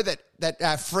I know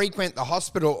that frequent the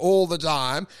hospital all the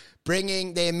time,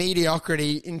 bringing their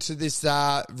mediocrity into this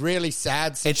really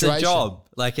sad situation. It's a job.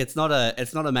 Like, it's not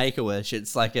a Make-A-Wish.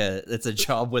 It's like it's a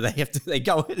job where they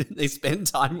go in and they spend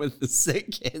time with the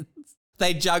sick kids.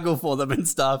 They juggle for them and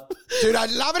stuff. Dude,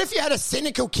 I'd love it if you had a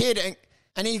cynical kid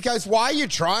and he goes, why are you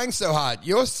trying so hard?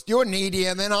 You're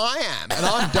needier than I am, and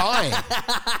I'm dying.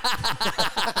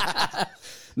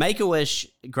 Make-A-Wish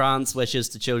grants wishes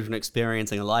to children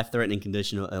experiencing a life-threatening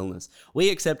condition or illness. We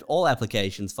accept all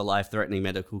applications for life-threatening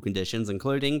medical conditions,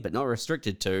 including, but not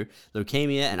restricted to,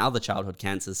 leukemia and other childhood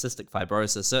cancers, cystic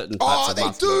fibrosis, certain types of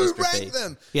muscular dystrophy. They do rank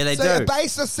them. Yeah, they do. So a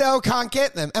baseless cell can't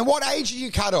get them. And what age are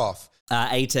you cut off?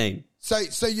 18. So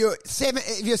you're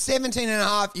if you're 17 and a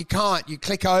half, you can't. You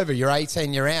click over, you're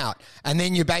 18, you're out. And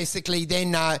then you basically,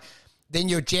 then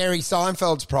you're Jerry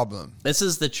Seinfeld's problem. This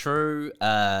is the true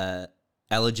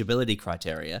eligibility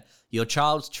criteria. Your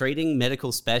child's treating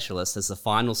medical specialist has the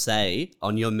final say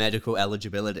on your medical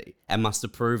eligibility and must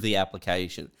approve the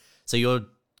application. So your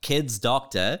kid's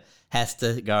doctor has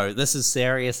to go, this is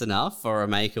serious enough for a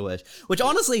Make-A-Wish, which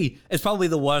honestly is probably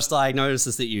the worst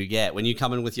diagnosis that you get when you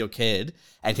come in with your kid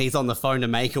and he's on the phone to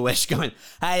Make-A-Wish going,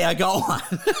 hey, I got one.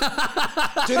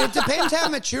 Dude, it depends how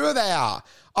mature they are.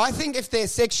 I think if they're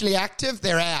sexually active,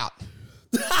 they're out.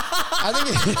 I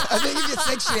think if you're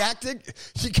sexually active,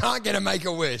 you can't get a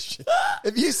Make-A-Wish.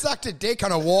 If you sucked a dick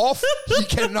on a wharf, you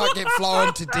cannot get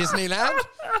flown to Disneyland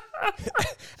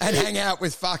and hang out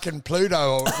with fucking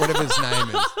Pluto or whatever his name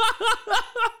is.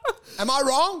 Am I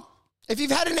wrong? If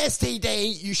you've had an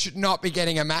STD, you should not be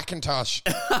getting a Macintosh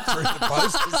through the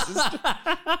postal system.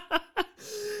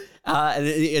 And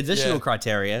the additional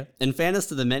criteria, in fairness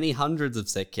to the many hundreds of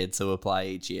sick kids who apply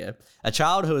each year, a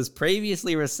child who has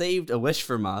previously received a wish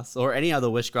from us or any other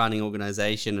wish-granting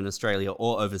organisation in Australia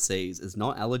or overseas is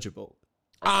not eligible.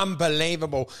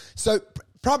 Unbelievable. So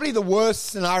probably the worst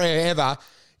scenario ever.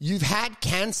 You've had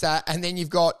cancer and then you've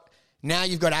got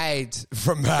AIDS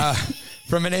from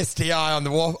an STI on the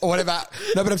wall or whatever.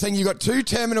 No, but I'm saying you've got 2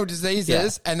 terminal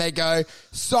diseases and they go,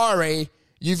 sorry,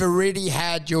 you've already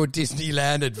had your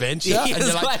Disneyland adventure. Yeah, and it's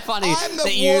you're quite like, funny I'm the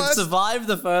that you worst. survived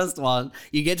the first one.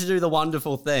 You get to do the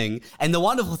wonderful thing, and the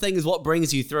wonderful thing is what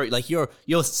brings you through. Like you're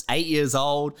 8 years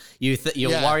old.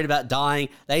 You're worried about dying.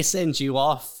 They send you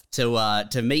off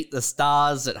to meet the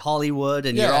stars at Hollywood,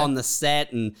 and you're on the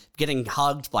set and getting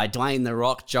hugged by Dwayne "The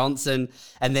Rock" Johnson,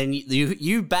 and then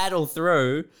you battle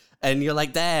through, and you're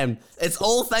like, damn, it's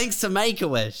all thanks to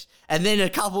Make-A-Wish. And then a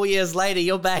couple years later,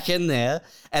 you're back in there,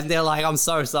 and they're like, I'm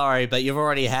so sorry, but you've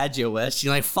already had your wish.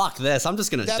 You're like, fuck this, I'm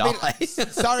just going to die.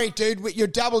 Sorry, dude, you're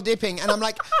double dipping. And I'm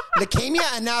like, leukemia,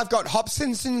 and now I've got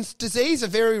Hobson's disease, a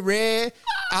very rare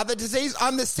other disease.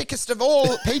 I'm the sickest of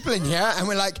all people in here. And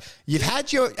we're like, you've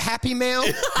had your Happy Meal,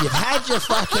 you've had your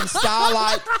fucking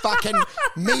Starlight fucking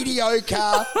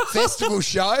mediocre festival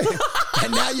show,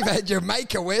 and now you've had your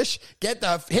Make-A-Wish. Hit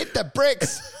the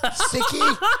bricks,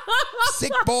 sickie,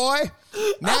 sick boy.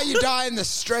 Now you die in the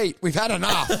street. We've had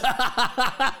enough.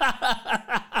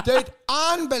 Dude,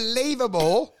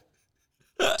 unbelievable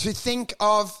to think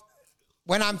of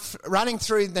when I'm running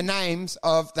through the names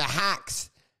of the hacks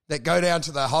that go down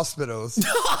to the hospitals. Sick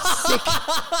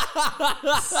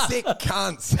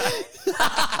cunts.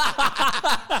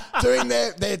 Doing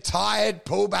their tired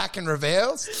pullback and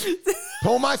reveals.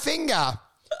 Pull my finger.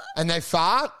 And they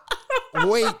fart.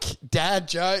 Weak dad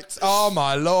jokes. Oh,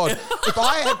 my Lord. If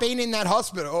I had been in that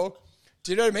hospital,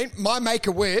 do you know what I mean? My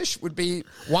Make-A-Wish would be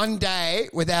one day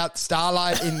without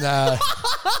Starlight in the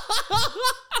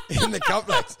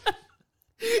complex.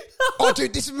 Oh,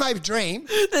 dude, this is my dream.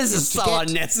 This is so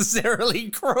unnecessarily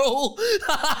cruel.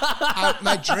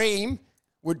 My dream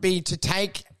would be to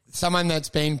take someone that's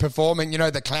been performing,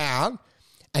 the clown,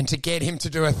 and to get him to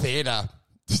do a theatre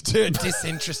to a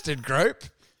disinterested group.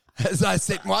 As I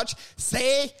sit and watch,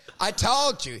 see, I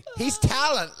told you, he's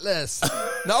talentless.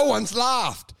 No one's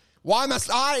laughed. Why must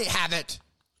I have it?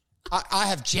 I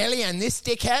have jelly and this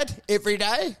dickhead every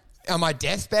day on my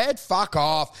deathbed? Fuck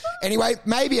off. Anyway,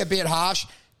 maybe a bit harsh.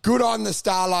 Good on the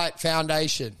Starlight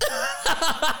Foundation.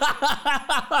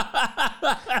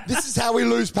 This is how we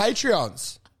lose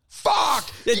Patreons. Fuck!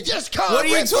 You just can't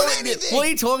rip on anything. What are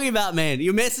you talking about, man?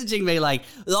 You're messaging me like,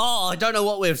 oh, I don't know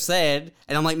what we've said.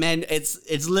 And I'm like, man,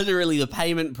 it's literally the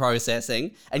payment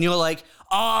processing. And you're like,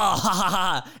 oh, ha, ha,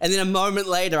 ha. And then a moment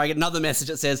later, I get another message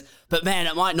that says, but man,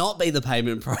 it might not be the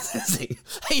payment processing.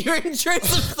 Your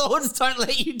intrusive thoughts don't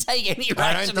let you take any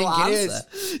rational answer.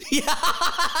 It is. Yeah.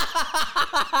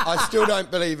 I still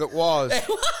don't believe it was.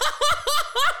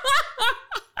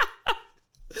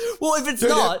 Well, if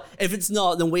it's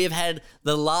not, then we have had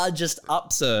the largest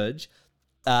upsurge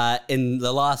in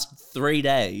the last 3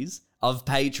 days of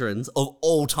patrons of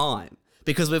all time.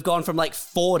 Because we've gone from like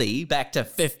 40 back to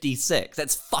 56.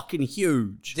 That's fucking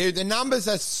huge. Dude, the numbers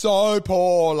are so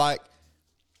poor. Like,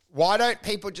 why don't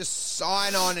people just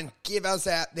sign on and give us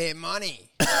out their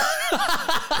money?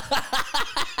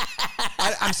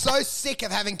 I'm so sick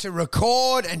of having to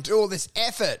record and do all this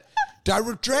effort.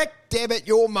 Direct debit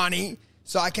your money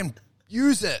so I can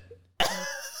use it.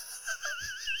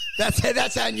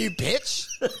 That's our new pitch.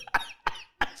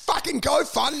 Fucking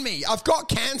GoFundMe. I've got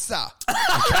cancer.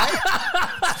 Okay?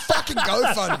 Fucking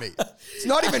GoFundMe. It's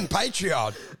not even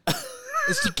Patreon.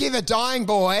 It's to give a dying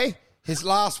boy his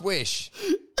last wish,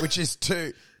 which is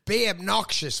to be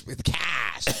obnoxious with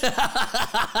cash.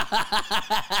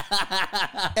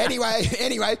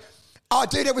 Anyway. Oh,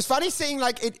 dude, it was funny seeing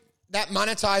that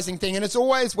monetizing thing, and it's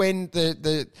always when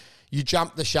you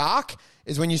jump the shark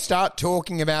is when you start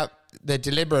talking about the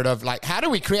deliberate of how do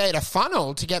we create a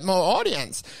funnel to get more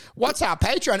audience? What's our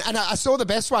Patreon? And I saw the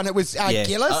best one. It was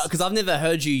Gillis. Because I've never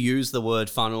heard you use the word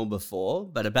funnel before,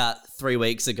 but about 3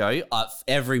 weeks ago,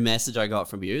 every message I got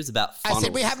from you is about funnels. I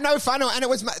said, we have no funnel. And it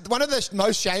was one of the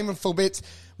most shameful bits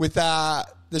with the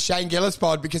Shane Gillis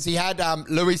pod because he had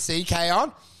Louis C.K.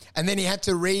 on and then he had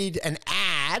to read an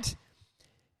ad.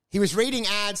 he was reading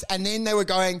ads, and then they were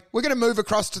going, we're going to move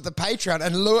across to the Patreon.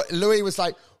 And Louis was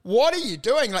like, what are you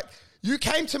doing? Like, you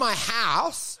came to my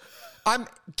house, I'm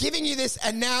giving you this,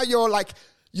 and now you're like,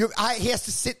 he has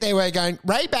to sit there where going,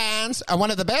 Ray-Bans are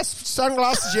one of the best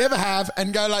sunglasses you ever have,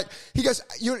 and go like, he goes,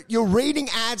 you're reading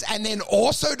ads and then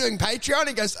also doing Patreon?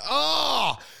 He goes,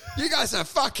 oh, you guys are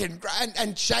fucking great.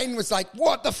 And Shane was like,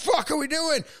 what the fuck are we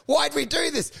doing? Why'd we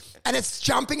do this? And it's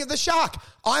jumping at the shark.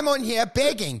 I'm on here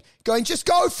begging, going, just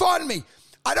go fund me.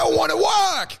 I don't want to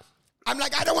work. I'm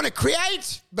like, I don't want to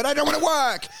create, but I don't want to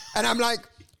work. And I'm like,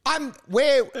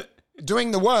 we're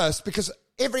doing the worst because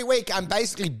every week I'm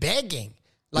basically begging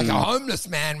like a homeless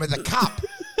man with a cup.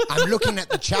 I'm looking at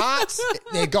the charts.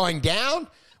 They're going down.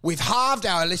 We've halved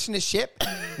our listenership.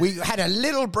 We had a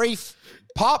little brief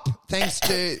pop thanks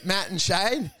to Matt and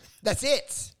Shane. That's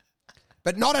it.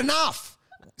 But not enough.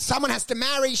 Someone has to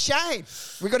marry Shane.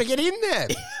 We've got to get in there.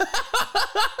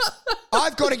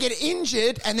 I've got to get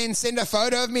injured and then send a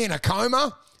photo of me in a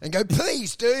coma and go,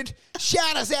 please, dude,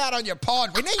 shout us out on your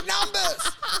pod. We need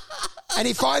numbers. And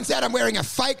he finds out I'm wearing a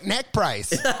fake neck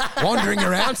brace, wandering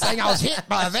around saying I was hit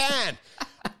by a van.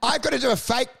 I've got to do a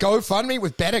fake GoFundMe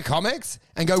with Better Comics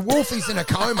and go, Wolfie's in a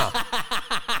coma,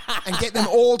 and get them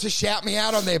all to shout me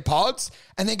out on their pods.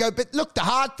 And then go, but look, the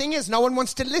hard thing is no one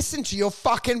wants to listen to your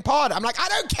fucking pod. I'm like, I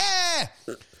don't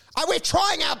care. We're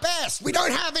trying our best. We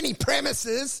don't have any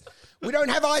premises. We don't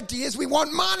have ideas. We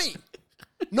want money.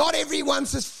 Not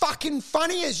everyone's as fucking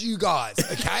funny as you guys,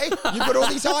 okay? You've got all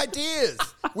these ideas.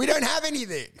 We don't have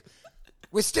anything.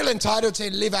 We're still entitled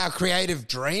to live our creative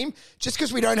dream just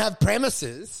because we don't have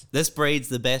premises. This breeds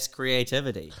the best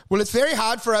creativity. Well, it's very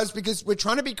hard for us because we're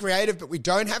trying to be creative, but we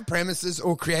don't have premises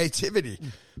or creativity.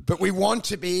 But we want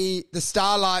to be the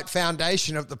Starlight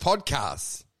Foundation of the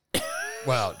podcast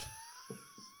world,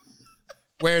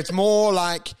 where it's more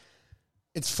like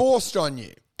it's forced on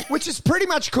you, which is pretty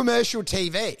much commercial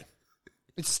TV.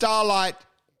 It's Starlight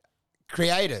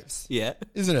Creatives. Yeah.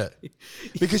 Isn't it?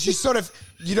 Because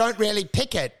you don't really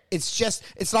pick it.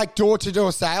 It's like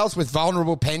door-to-door sales with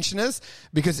vulnerable pensioners,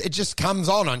 because it just comes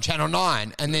on Channel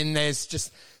 9, and then there's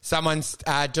just someone's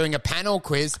doing a panel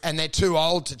quiz and they're too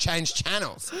old to change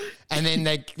channels. And then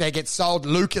they get sold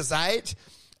Lucas 8.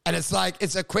 And it's like,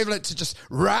 it's equivalent to just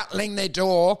rattling their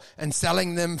door and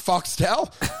selling them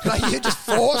Foxtel. Like, you're just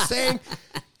forcing.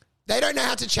 They don't know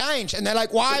how to change. And they're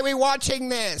like, why are we watching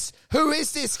this? Who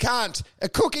is this cunt? A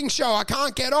cooking show I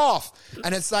can't get off.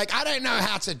 And it's like, I don't know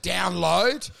how to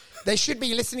download. They should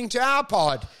be listening to our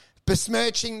pod,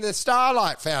 besmirching the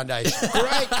Starlight Foundation.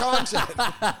 Great content.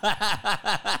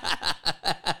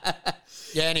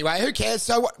 Yeah, anyway, who cares?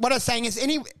 So what I'm saying is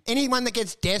anyone that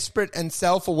gets desperate and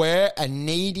self-aware and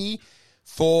needy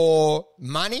for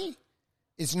money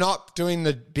is not doing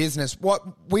the business. What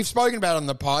we've spoken about on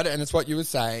the pod, and it's what you were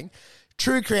saying,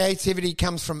 true creativity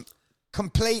comes from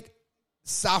complete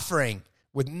suffering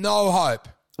with no hope.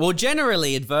 Well,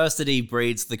 generally, adversity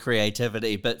breeds the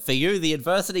creativity, but for you, the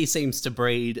adversity seems to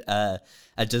breed a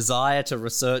desire to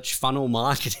research funnel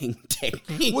marketing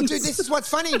techniques. Well, dude, this is what's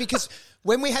funny, because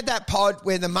when we had that pod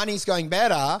where the money's going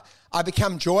better, I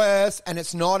become joyous, and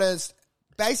it's not as...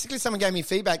 Basically, someone gave me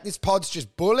feedback. This pod's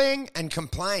just bullying and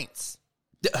complaints.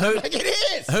 Like it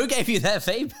is. Who gave you that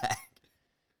feedback?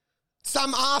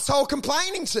 Some asshole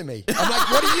complaining to me. I'm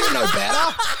like, what do you know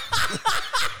better?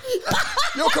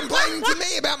 You're complaining to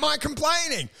me about my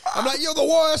complaining. I'm like, you're the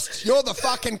worst. You're the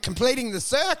fucking completing the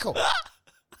circle.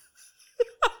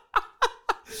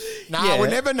 No, we're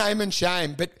never name and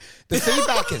shame, but the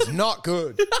feedback is not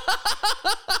good.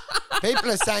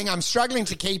 People are saying, I'm struggling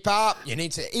to keep up. You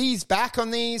need to ease back on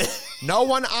these. No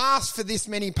one asked for this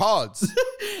many pods.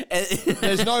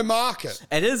 There's no market.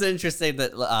 It is interesting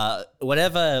that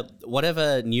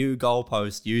whatever new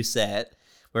goalpost you set,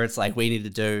 where it's like we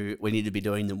need to be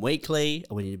doing them weekly,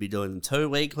 or we need to be doing them 2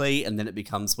 weekly, and then it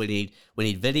becomes we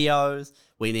need videos,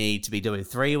 we need to be doing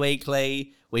 3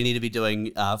 weekly, we need to be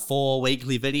doing 4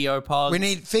 weekly video pods. We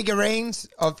need figurines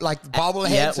of like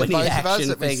bobbleheads of both of us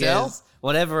that we sell.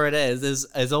 Whatever it is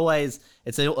always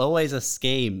a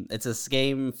scheme. It's a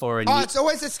scheme for it's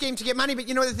always a scheme to get money. But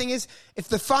you know what the thing is? If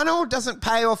the funnel doesn't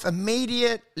pay off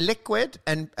immediate liquid,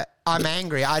 and I'm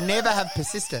angry, I never have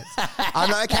persistence.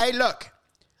 I'm like, okay, look,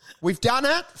 we've done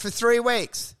it for 3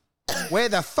 weeks. Where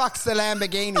the fuck's the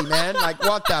Lamborghini, man? Like,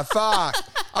 what the fuck?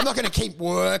 I'm not going to keep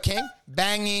working,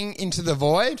 banging into the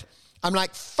void. I'm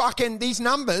like, fucking, these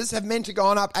numbers have meant to go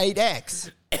on up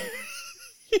 8x.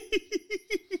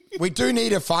 We do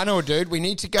need a funnel, dude. We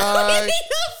need to go. We need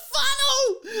a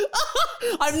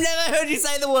Funnel! I've never heard you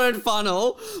say the word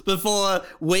funnel before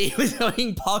we were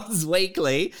doing pods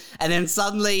weekly, and then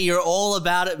suddenly you're all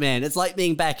about it, man. It's like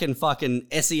being back in fucking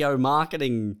SEO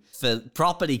marketing for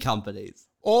property companies.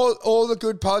 All the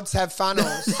good pods have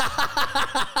funnels.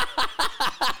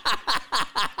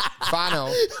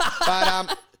 Funnel.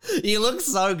 But you look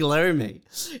so gloomy.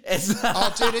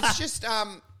 oh, dude, it's just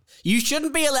you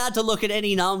shouldn't be allowed to look at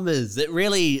any numbers. It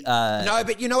really no,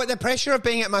 but you know what? The pressure of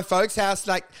being at my folks' house,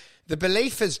 like the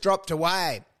belief has dropped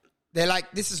away. They're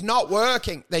like, this is not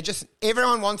working.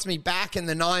 Everyone wants me back in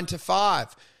the 9 to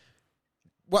 5.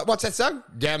 What's that song?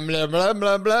 Blah, blah, blah,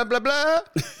 blah, blah, blah, blah.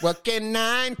 Working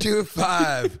 9 to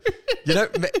 5. You know,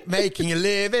 making a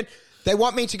living. They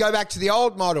want me to go back to the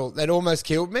old model that almost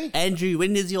killed me. Andrew,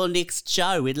 when is your next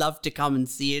show? We'd love to come and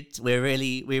see it. We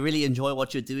really enjoy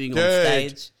what you're doing on Dude.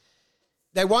 stage.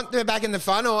 They want me back in the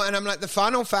funnel, and I'm like, the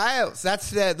funnel fails.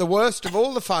 That's the worst of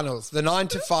all the funnels. The 9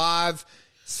 to 5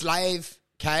 slave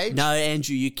cage. No,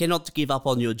 Andrew, you cannot give up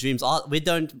on your dreams.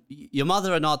 Your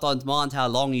mother and I don't mind how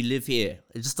long you live here.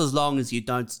 Just as long as you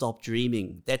don't stop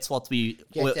dreaming. That's what we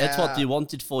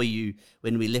wanted for you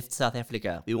when we left South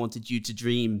Africa. We wanted you to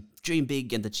dream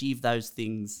big and achieve those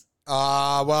things.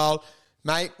 Well,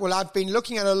 mate, I've been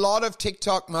looking at a lot of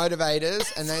TikTok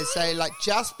motivators, and they say, like,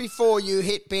 just before you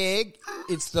hit big,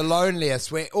 it's the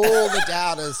loneliest, where all the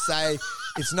doubters say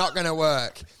it's not going to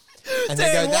work. And Dude,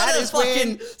 they go, that is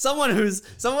when someone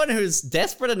who's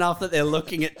desperate enough that they're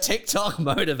looking at TikTok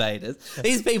motivators.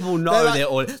 These people know like, their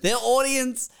audience. Their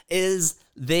audience is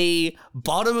the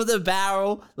bottom of the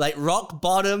barrel, like rock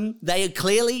bottom. They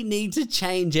clearly need to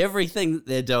change everything that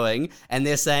they're doing, and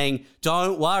they're saying,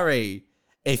 don't worry.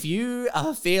 If you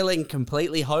are feeling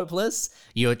completely hopeless,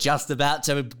 you're just about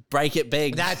to break it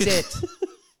big. That's it.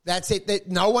 That's it.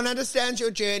 No one understands your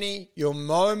journey. You're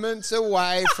moments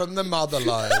away from the mother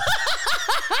lode.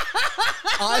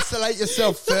 Isolate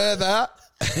yourself further,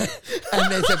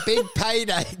 and there's a big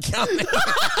payday coming.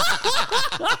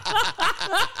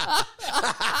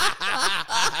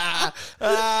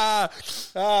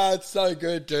 It's so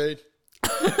good, dude.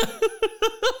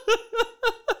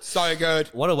 So good.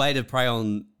 What a way to prey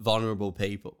on vulnerable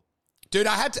people. Dude,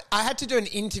 I had to do an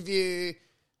interview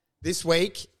this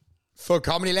week for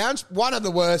Comedy Lounge. One of the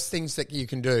worst things that you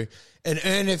can do. An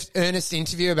earnest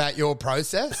interview about your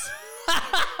process.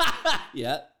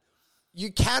 Yeah.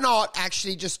 You cannot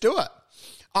actually just do it.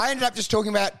 I ended up just talking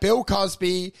about Bill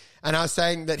Cosby, and I was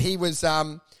saying that he was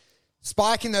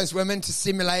spiking those women to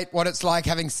simulate what it's like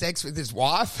having sex with his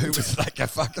wife, who was like a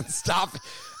fucking stuff.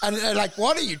 And they're like,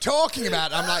 what are you talking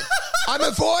about? I'm like, I'm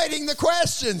avoiding the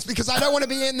questions because I don't want to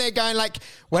be in there going like,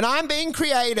 when I'm being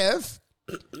creative,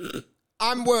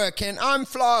 I'm working, I'm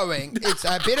flowing. It's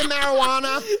a bit of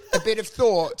marijuana, a bit of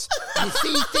thought. You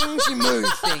see things, you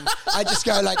move things. I just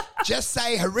go like, just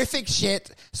say horrific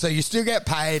shit so you still get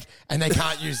paid and they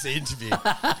can't use the interview.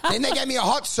 Then they gave me a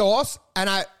hot sauce and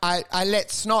I let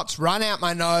snots run out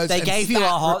my nose. They gave you a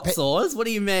hot sauce? What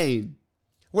do you mean?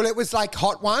 Well, it was like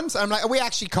hot ones. I'm like, are we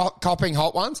actually copying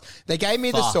hot ones? They gave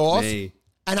me the sauce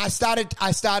and I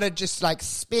started just like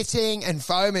spitting and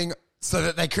foaming so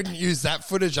that they couldn't use that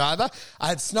footage either. I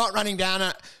had snot running down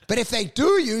it. But if they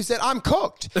do use it, I'm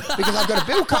cooked because I've got a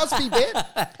Bill Cosby bit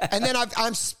and then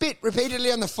I'm spit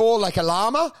repeatedly on the floor like a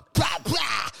llama. Blah,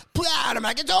 blah, blah, and I'm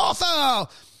like, it's awful.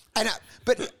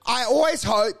 But I always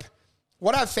hope,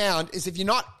 what I've found is if you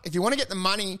want to get the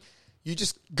money, you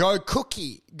just go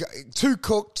too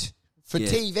cooked for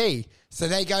TV. So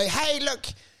they go, hey, look,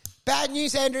 bad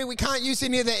news, Andrew, we can't use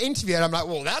any of the interview. And I'm like,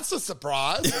 well, that's a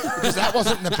surprise because that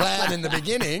wasn't the plan in the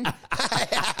beginning.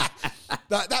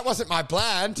 That wasn't my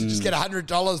plan to just get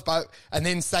 $100 and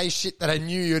then say shit that I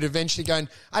knew you'd eventually go,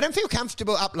 I don't feel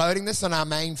comfortable uploading this on our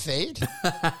main feed.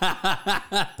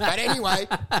 But anyway,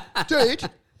 dude,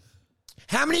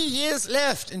 how many years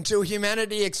left until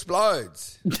humanity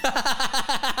explodes?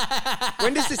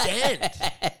 When does this end?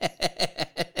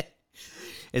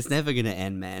 It's never going to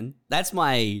end, man. That's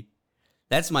my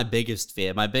biggest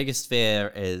fear. My biggest fear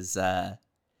is,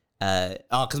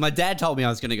 because my dad told me I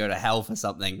was going to go to hell for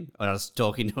something when I was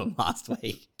talking to him last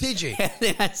week. Did you? And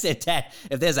then I said, Dad,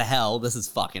 if there's a hell, this is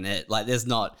fucking it. Like, there's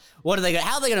not. How are they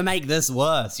going to make this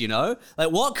worse, you know?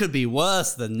 Like, what could be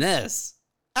worse than this?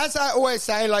 As I always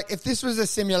say, like, if this was a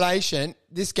simulation,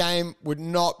 this game would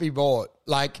not be bought.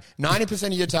 Like, 90%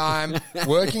 of your time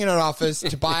working in an office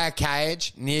to buy a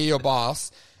cage near your boss.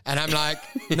 And I'm like,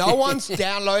 no one's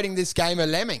downloading this game of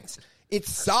Lemmings. It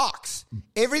sucks.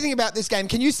 Everything about this game.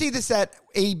 Can you see this at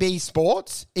EB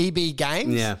Sports, EB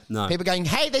Games? Yeah, no. People going,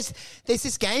 hey, there's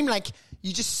this game, like,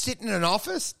 you just sit in an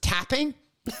office tapping.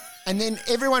 and then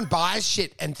everyone buys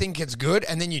shit and think it's good,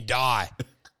 and then you die.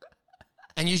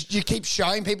 And you keep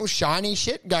showing people shiny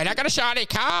shit, going, I got a shiny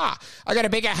car, I got a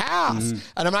bigger house.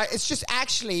 And I'm like, it's just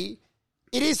actually,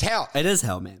 it is hell. It is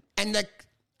hell, man. And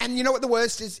you know what the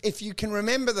worst is? If you can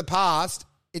remember the past,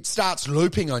 it starts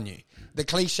looping on you. The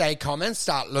cliche comments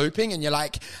start looping and you're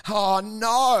like, oh,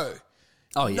 no.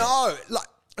 Oh, yeah. No.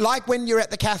 Like when you're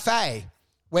at the cafe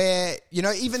where, you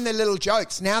know, even the little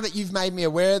jokes, now that you've made me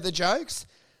aware of the jokes,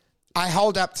 I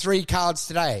hold up 3 cards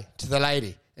today to the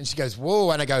lady. And she goes,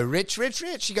 whoa, and I go, rich, rich,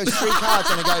 rich. She goes, 3 cards.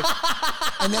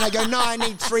 And then I go, no, I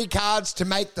need 3 cards to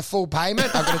make the full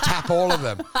payment. I've got to tap all of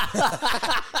them.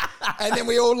 And then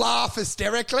we all laugh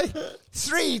hysterically.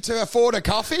 3 to afford a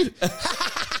coffee.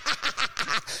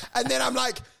 And then I'm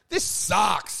like, this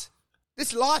sucks.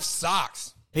 This life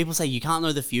sucks. People say you can't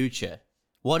know the future.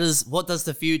 What does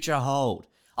the future hold?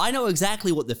 I know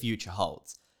exactly what the future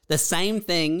holds. The same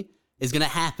thing is going to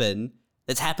happen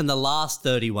that's happened the last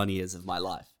 31 years of my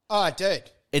life. Oh, dude.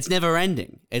 It's never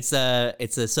ending. It's a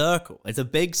circle. It's a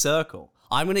big circle.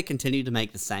 I'm going to continue to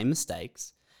make the same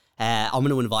mistakes. I'm going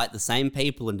to invite the same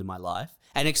people into my life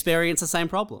and experience the same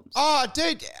problems. Oh,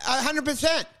 dude,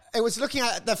 100%. It was looking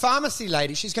at the pharmacy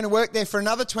lady. She's going to work there for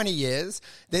another 20 years.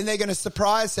 Then they're going to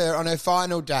surprise her on her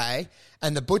final day,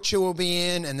 and the butcher will be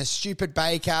in, and the stupid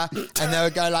baker, and they'll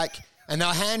go like, and they'll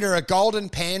hand her a golden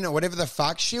pen or whatever the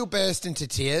fuck. She'll burst into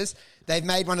tears. They've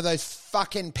made one of those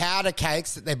fucking powder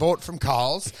cakes that they bought from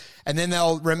Coles, and then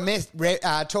they'll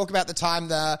talk about the time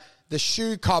the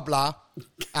shoe cobbler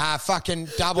fucking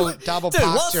double Dude, passed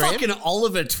what her fucking in.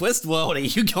 Oliver Twist world are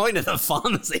you going to the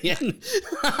pharmacy in?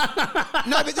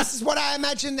 No, but this is what I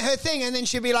imagine her thing. And then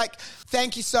she'll be like,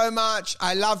 thank you so much.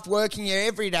 I loved working here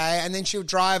every day. And then she'll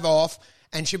drive off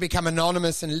and she'll become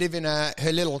anonymous and live in her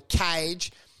little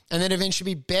cage and then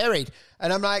eventually be buried.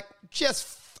 And I'm like,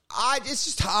 it's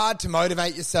just hard to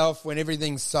motivate yourself when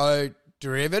everything's so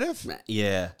derivative.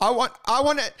 Yeah. I want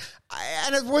it.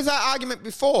 And it was that argument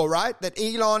before, right? That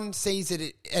Elon sees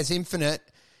it as infinite,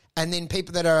 and then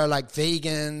people that are like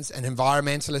vegans and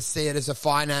environmentalists see it as a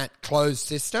finite closed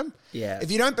system. Yeah.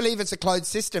 If you don't believe it's a closed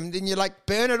system, then you're like,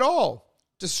 burn it all.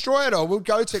 Destroy it all. We'll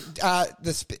go to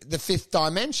the 5th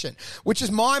dimension, which is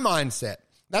my mindset.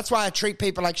 That's why I treat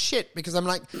people like shit, because I'm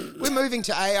like, we're moving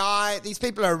to AI. These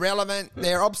people are irrelevant.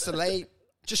 They're obsolete.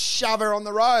 Just shove her on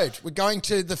the road. We're going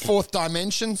to the 4th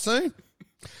dimension soon.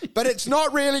 But it's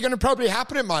not really going to probably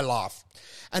happen in my life.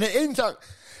 And it ends up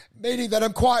meaning that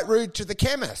I'm quite rude to the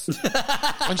chemist.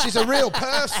 And she's a real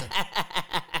person.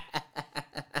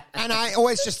 And I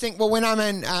always just think, well, when I'm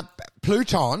in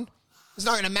Pluton, it's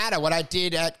not going to matter what I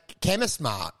did at Chemist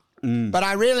Mart. But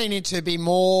I really need to be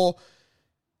more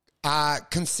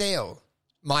conceal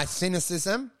my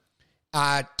cynicism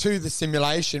to the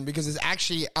simulation, because it's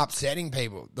actually upsetting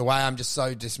people the way I'm just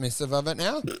so dismissive of it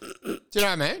now. Do you know what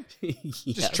I mean?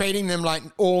 Yeah. Just treating them like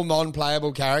all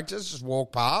non-playable characters, just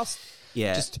walk past.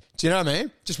 Yeah. Do you know what I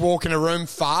mean? Just walk in a room,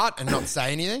 fart and not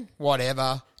say anything,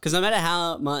 whatever. Because no matter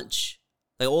how much,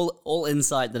 like all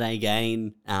insight that I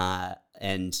gain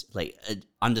and like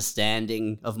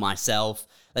understanding of myself,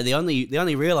 like the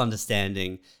only real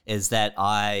understanding is that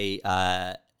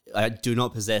I do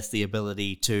not possess the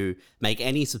ability to make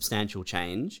any substantial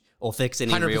change or fix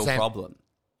any 100%. real problem.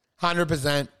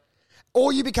 100%.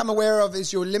 All you become aware of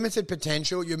is your limited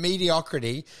potential, your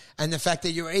mediocrity, and the fact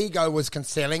that your ego was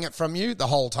concealing it from you the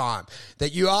whole time.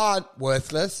 That you are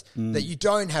worthless, that you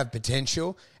don't have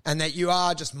potential, and that you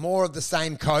are just more of the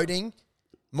same coding,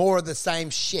 more of the same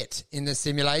shit in the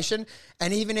simulation.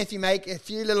 And even if you make a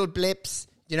few little blips,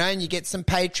 you know, and you get some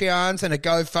Patreons and a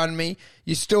GoFundMe,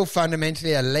 you're still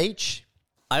fundamentally a leech.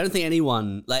 I don't think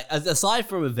anyone, like, aside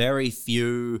from a very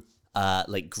few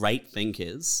like great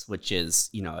thinkers, which is,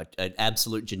 you know, an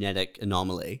absolute genetic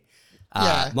anomaly.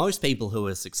 Most people who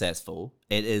are successful,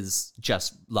 it is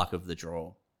just luck of the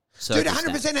draw. Dude,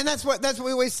 100%, and that's what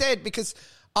we always said, because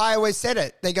I always said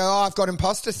it. They go, "Oh, I've got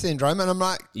imposter syndrome," and I'm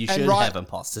like, "You should have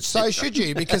imposter syndrome." So should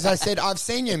you? Because I said I've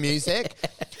seen your music,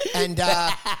 and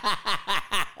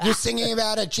you're singing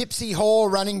about a gypsy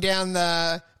whore running down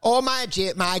the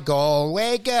my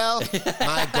Galway girl,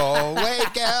 my Galway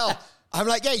girl. I'm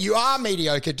like, yeah, you are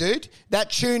mediocre, dude.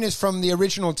 That tune is from the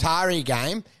original Atari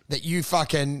game that you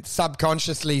fucking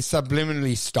subconsciously,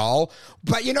 subliminally stole.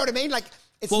 But you know what I mean? Like,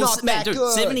 it's not that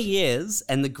good. 70 years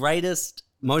and the greatest,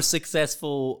 most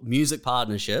successful music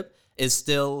partnership is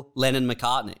still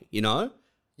Lennon-McCartney, you know?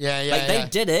 Yeah. They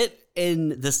did it in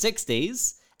the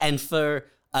 60s, and for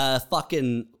a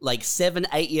fucking like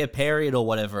 7-8 year period or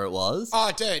whatever it was.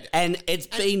 Oh, dude. And it's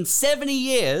been 70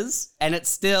 years and it's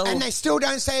still... And they still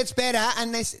don't say it's better.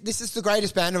 And this is the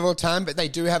greatest band of all time, but they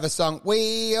do have a song,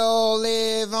 We All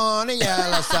Live on a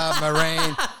Yellow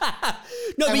Submarine.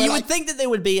 No, and but you like, would think that there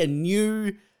would be a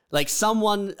new... Like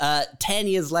someone 10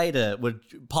 years later would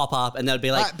pop up and they'd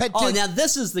be like, now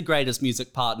this is the greatest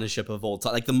music partnership of all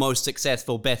time, like the most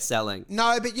successful, best-selling.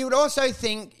 No, but you'd also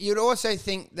think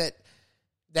that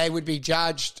they would be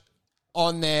judged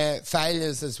on their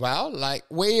failures as well. Like,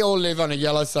 We All Live on a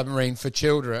Yellow Submarine for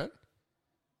children.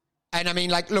 And I mean,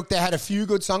 like, look, they had a few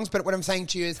good songs, but what I'm saying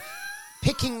to you is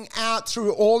picking out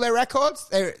through all their records,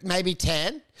 there maybe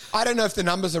 10. I don't know if the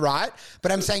numbers are right,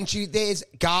 but I'm saying to you, there's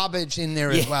garbage in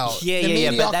there as well. Yeah, the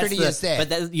But mediocrity is there. But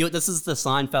this is the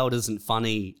Seinfeld isn't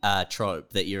funny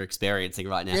trope that you're experiencing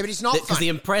right now. Yeah, but it's not because the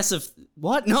impressive...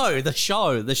 What? No, the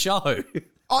show.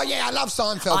 Oh, yeah, I love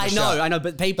Seinfeld. I know,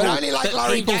 but people... But only like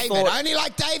Larry David. Only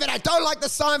like David. I don't like the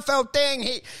Seinfeld thing.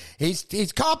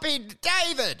 He's copied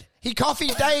David. He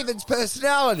copied David's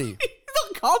personality.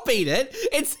 Not copied it.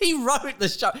 It's he wrote the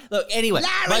show. Look, anyway,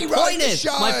 Larry wrote the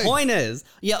show. My point is,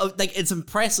 like it's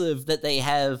impressive that they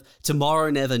have Tomorrow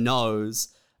Never Knows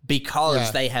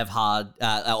because they have hard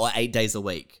or 8 days a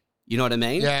week. You know what I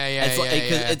mean?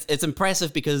 It's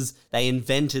impressive because they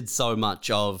invented so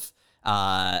much of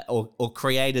or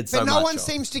created so much. But no one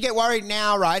seems to get worried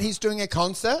now, right? He's doing a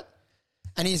concert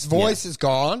and his voice is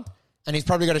gone. And he's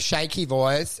probably got a shaky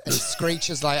voice and he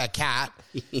screeches like a cat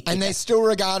and they still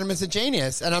regard him as a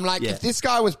genius. And I'm like, if this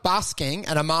guy was busking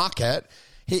at a market,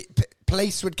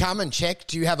 police would come and check,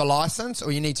 do you have a license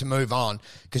or you need to move on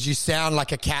because you sound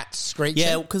like a cat screeching?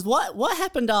 Yeah, because what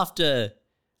happened after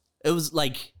it was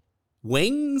like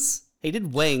Wings? He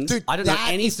did Wings. Dude, I don't know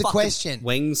any fucking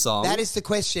Wings song. That is the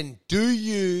question. Do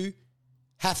you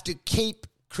have to keep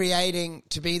creating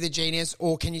to be the genius,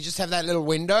 or can you just have that little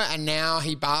window and now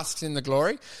he basks in the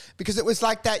glory? Because it was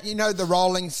like that, the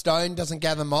Rolling Stone doesn't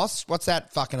gather moss. What's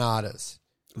that fucking artist?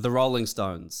 The Rolling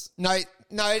Stones. No,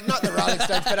 not the Rolling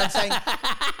Stones, but I'm saying...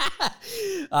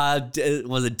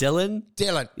 was it Dylan?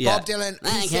 Dylan. Yeah. Bob Dylan.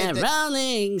 Like a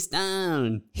Rolling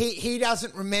Stone. He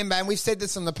doesn't remember, and we've said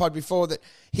this on the pod before, that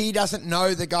he doesn't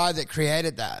know the guy that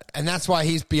created that. And that's why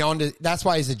he's beyond it. That's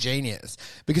why he's a genius.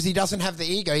 Because he doesn't have the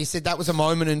ego. He said that was a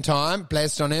moment in time,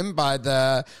 blessed on him by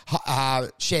the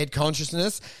shared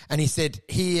consciousness. And he said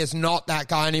he is not that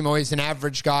guy anymore. He's an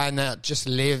average guy and that just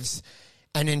lives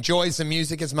and enjoys the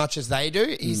music as much as they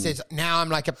do. He says, now I'm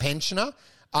like a pensioner.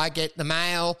 I get the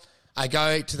mail. I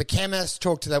go to the chemist,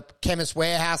 talk to the chemist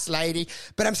warehouse lady.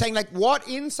 But I'm saying, like, what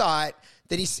insight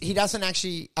that he doesn't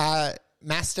actually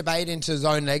masturbate into his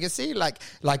own legacy like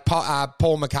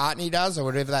Paul McCartney does, or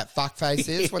whatever that fuckface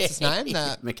is. What's his name?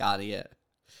 McCartney, yeah.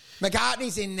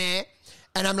 McCartney's in there,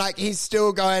 and I'm like, he's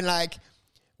still going like,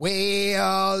 we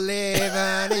all live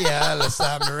on a yellow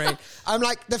submarine. I'm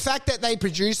like, the fact that they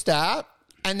produced that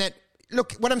and that,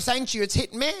 look, what I'm saying to you, it's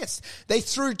hit and miss. They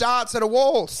threw darts at a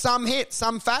wall. Some hit,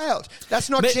 some failed. That's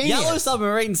not genius. Yellow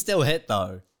Submarine still hit,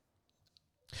 though.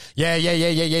 Yeah.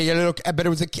 Look, but it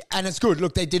was and it's good.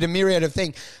 Look, they did a myriad of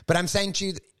things. But I'm saying to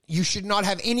you, you should not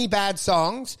have any bad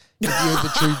songs if you're the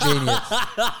true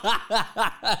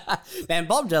genius. Man,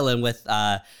 Bob Dylan with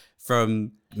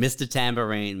from Mr.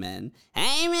 Tambourine Man.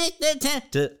 Hey,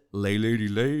 Mr. Lay, lady,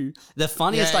 lay. The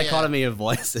funniest dichotomy of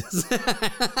voices.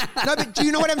 No, but do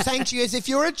you know what I'm saying to you is if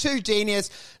you're a true genius,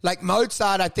 like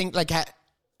Mozart, I think like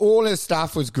all his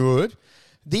stuff was good.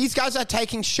 These guys are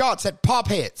taking shots at pop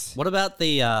hits. What about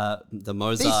the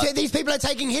Mozart? These people are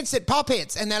taking hits at pop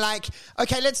hits, and they're like,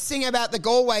 okay, let's sing about the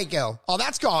Galway girl. Oh,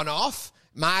 that's gone off.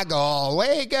 My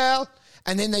Galway girl.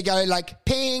 And then they go like,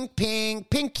 pink, pink,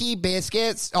 pinky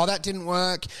biscuits. Oh, that didn't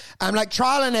work. Like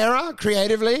trial and error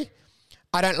creatively,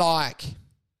 I don't like.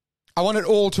 I want it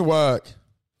all to work,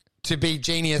 to be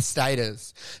genius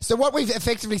status. So what we've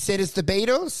effectively said is the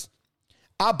Beatles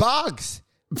are bugs.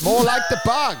 More like the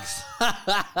bugs.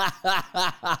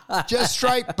 Just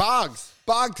straight bugs.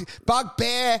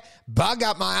 Bugbear, bug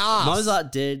up my ass.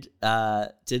 Mozart did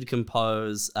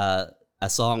compose a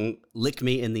song, Lick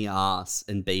Me in the Arse,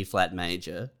 in B flat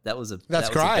major. That was a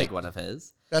big one of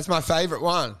his. That's my favourite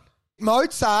one.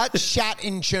 Mozart shat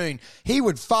in tune. He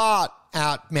would fart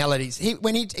out melodies.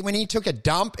 When he took a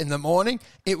dump in the morning,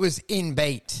 it was in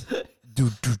beat. Do,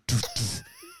 do, do, do.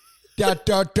 Da,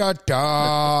 da, da,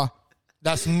 da.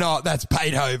 That's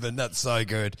Beethoven. That's so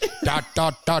good. Da,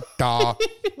 da, da, da.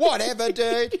 Whatever,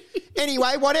 dude.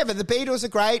 Anyway, whatever. The Beatles are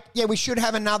great. Yeah, we should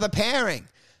have another pairing.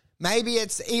 Maybe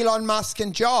it's Elon Musk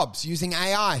and Jobs using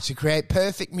AI to create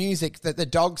perfect music that the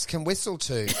dogs can whistle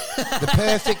to. The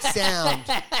perfect sound.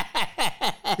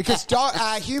 Because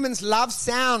humans love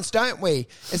sounds, don't we?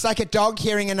 It's like a dog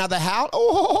hearing another howl.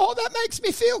 Oh, that makes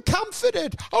me feel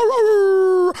comforted.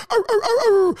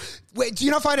 Wait, do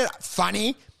you not find it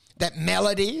funny that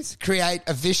melodies create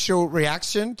a visual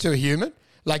reaction to a human?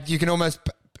 Like you can almost...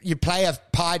 You play a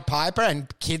Pied Piper and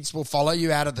kids will follow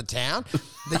you out of the town.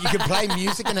 That you can play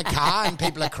music in a car and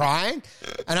people are crying.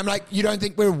 And I'm like, you don't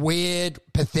think we're a weird,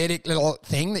 pathetic little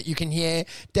thing that you can hear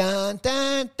dun,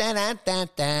 dun, dun, dun, dun,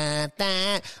 dun,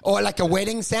 dun, or like a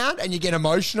wedding sound and you get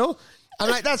emotional?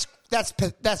 I'm like, that's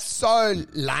so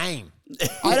lame.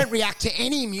 I don't react to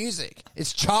any music.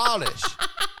 It's childish.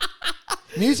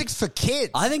 Music's for kids.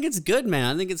 I think it's good,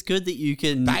 man. I think it's good that you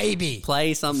can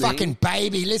play something. Fucking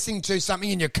baby, listening to something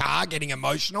in your car, getting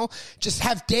emotional. Just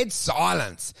have dead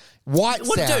silence. What,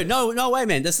 dude? No way,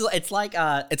 man. It's like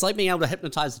being able to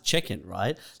hypnotize a chicken,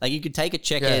 right? Like you could take a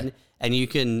chicken and you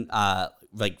can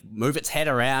like move its head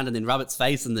around and then rub its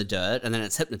face in the dirt and then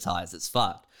it's hypnotized. It's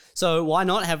fucked. So why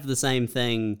not have the same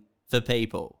thing for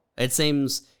people? It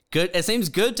seems good. It seems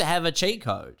good to have a cheat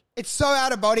code. It's so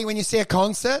out of body when you see a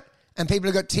concert. And people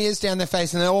have got tears down their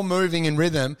face and they're all moving in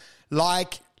rhythm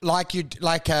like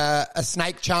a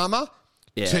snake charmer.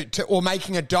 Yeah. Or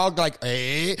making a dog like,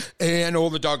 and all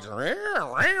the dogs,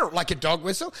 like a dog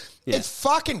whistle. Yeah. It's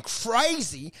fucking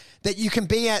crazy that you can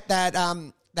be at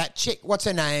that chick, what's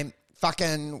her name?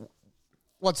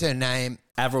 What's her name?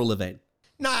 Avril Lavigne.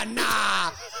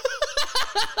 Nah.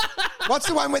 What's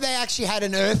the one where they actually had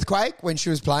an earthquake when she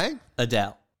was playing?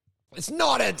 Adele. It's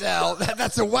not Adele.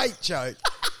 That's a weight joke.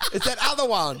 It's that other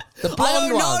one, the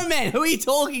blonde one. I don't know, man. Who are you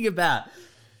talking about?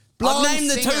 Blonde I've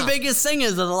named the singer. two biggest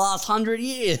singers of the last 100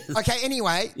 years. Okay,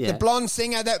 anyway, the blonde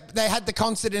singer, that they had the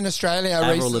concert in Australia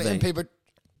recently and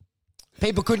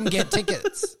people couldn't get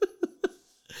tickets.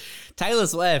 Taylor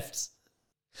Swift.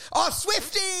 Oh,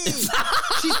 Swiftie!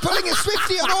 She's pulling a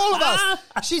Swiftie on all of us.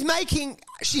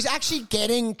 She's actually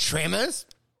getting tremors.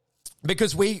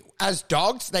 Because we, as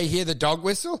dogs, they hear the dog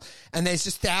whistle and there's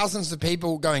just thousands of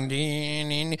people going, din,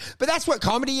 din. But that's what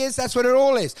comedy is. That's what it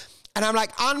all is. And I'm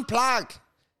like, unplug.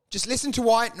 Just listen to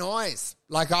white noise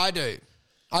like I do.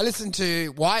 I listen to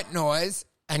white noise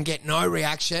and get no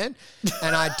reaction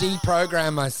and I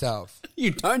deprogram myself.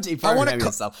 You don't deprogram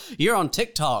yourself. You're on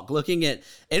TikTok looking at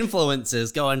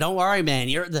influencers going, don't worry, man.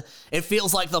 It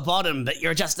feels like the bottom, but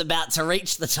you're just about to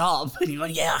reach the top. And you're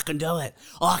going, yeah, I can do it.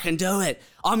 Oh, I can do it.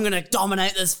 I'm going to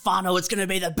dominate this funnel. It's going to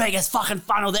be the biggest fucking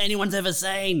funnel that anyone's ever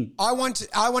seen. I want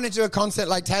to do a concert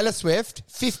like Taylor Swift,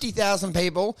 50,000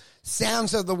 people,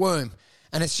 sounds of the womb.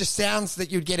 And it's just sounds that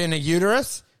you'd get in a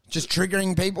uterus. Just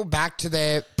triggering people back to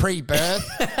their pre-birth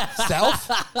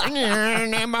self.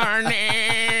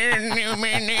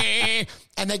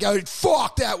 And they go,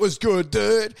 fuck, that was good,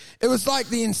 dude. It was like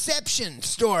the Inception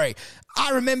story.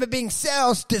 I remember being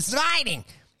cells dividing.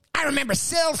 I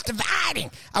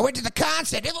went to the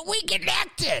concert. We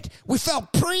connected. We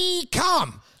felt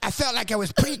pre-cum. I felt like I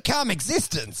was pre-cum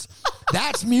existence.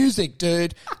 That's music,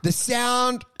 dude. The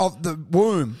sound of the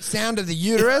womb, sound of the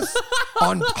uterus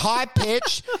on high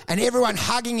pitch and everyone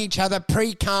hugging each other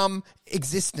pre-cum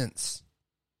existence.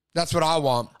 That's what I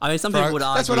want. I mean, some people would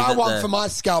argue that's what I want for my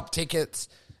scalp tickets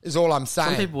is all I'm saying.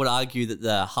 Some people would argue that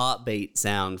the heartbeat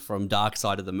sound from Dark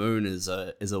Side of the Moon is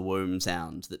a womb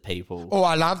sound that people... Oh,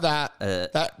 I love that.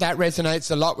 That resonates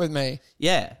a lot with me.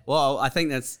 Yeah. Well, I think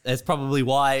that's probably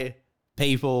why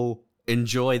people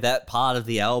enjoy that part of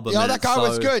the album. Yeah, that guy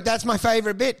was good. That's my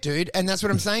favorite bit, dude. And that's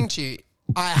what I'm saying to you.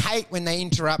 I hate when they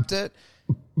interrupt it.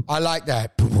 I like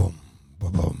that. Boom,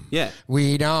 boom, boom. Yeah.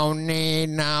 We don't need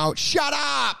no... Shut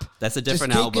up! That's a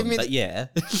different album, but yeah.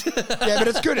 Yeah, but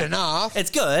it's good enough.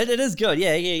 It's good. It is good.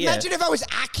 Yeah. Imagine if I was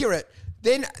accurate.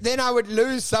 Then I would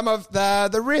lose some of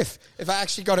the riff if I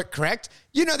actually got it correct.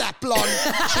 You know that blonde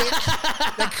chick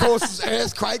that causes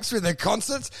earthquakes with her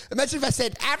concerts? Imagine if I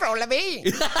said, Avril Lavigne,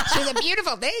 she's a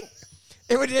beautiful thing.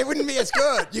 It wouldn't be as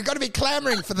good. You've got to be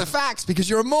clamoring for the facts because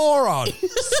you're a moron.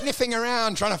 Sniffing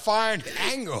around trying to find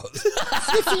angles.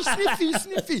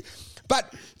 Sniffy.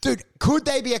 But, dude, could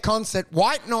they be a concert?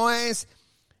 White noise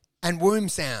and womb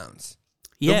sounds.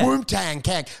 Yeah. The Womb-Tang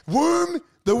Clan.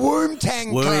 The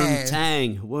Womb-Tang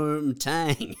Clan.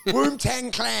 Womb-Tang.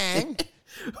 Womb-Tang Clan.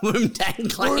 Womb-Tang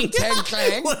Clan. Womb-Tang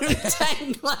Clan.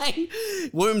 Womb-Tang Clan.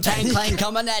 Womb-Tang Clan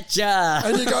coming at ya.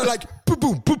 And you go like, boom,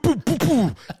 boom, boom, boom, boom,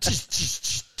 boom.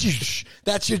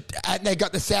 That's your, and they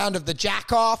got the sound of the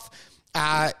jack off,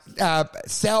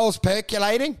 cells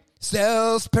percolating.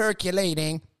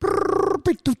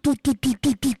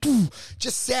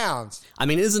 Just sounds. I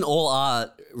mean, isn't all art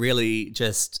really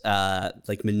just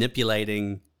like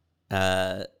manipulating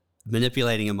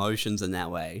emotions in that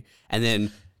way, and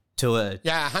then to a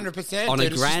 100%. on dude. a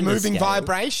It's just grander moving scale.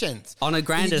 vibrations. On a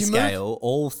grander You move- scale,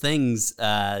 all things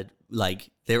like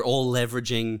they're all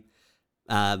leveraging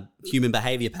human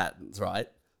behavior patterns, right?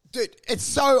 Dude, it's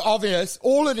so obvious.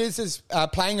 All it is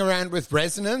playing around with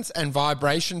resonance and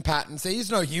vibration patterns.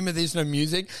 There's no humor, there's no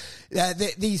music.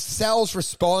 These cells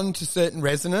respond to certain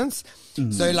resonance.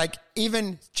 So, like,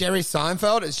 even Jerry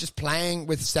Seinfeld is just playing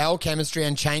with cell chemistry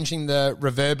and changing the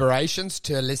reverberations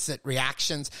to elicit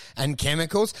reactions and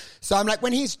chemicals. So I'm like,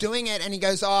 when he's doing it and he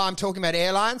goes, oh, I'm talking about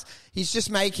airlines, he's just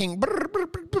making... But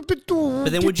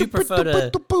then would you prefer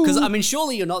to... Because, I mean,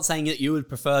 surely you're not saying that you would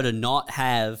prefer to not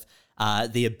have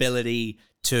the ability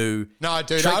to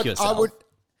trick yourself.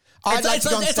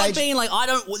 It's like being like,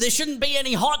 there shouldn't be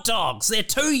any hot dogs. They're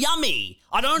too yummy.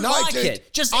 I don't like it.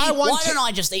 Why don't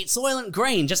I just eat Soylent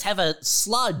Green? Just have a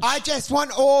sludge. I just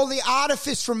want all the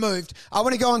artifice removed. I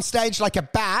want to go on stage like a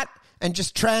bat and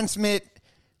just transmit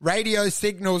radio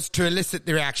signals to elicit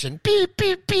the reaction. Beep,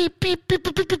 beep, beep, beep, beep,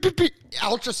 beep, beep, beep, beep.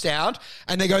 Ultrasound.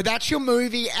 And they go, that's your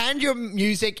movie and your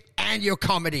music and your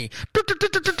comedy.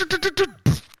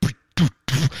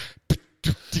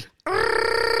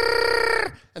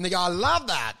 And they go, I love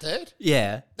that, dude.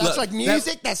 Yeah. That's like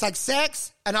music, that's like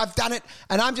sex, and I've done it,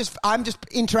 and I'm just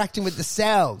interacting with the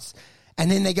cells. And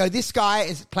then they go, this guy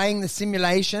is playing the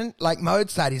simulation like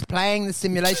Mozart. He's playing the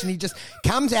simulation. He just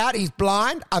comes out, he's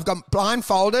blind. I've got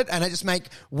blindfolded, and I just make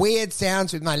weird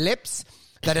sounds with my lips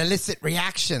that elicit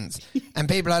reactions. And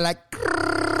people are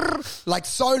like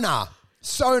sonar.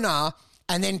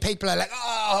 And then people are like,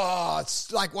 oh,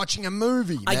 it's like watching a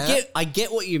movie, man. I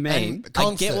get what you mean.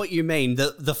 I get what you mean.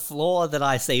 The flaw that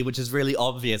I see, which is really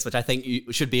obvious, which I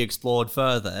think should be explored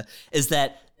further, is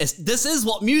that this is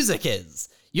what music is.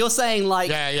 You're saying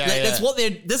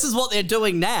this is what they're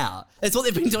doing now. It's what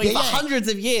they've been doing for hundreds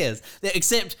of years.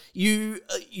 Except you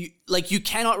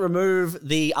cannot remove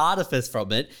the artifice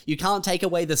from it. You can't take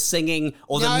away the singing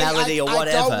or the melody or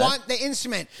whatever. I don't want the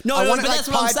instrument. No, but that's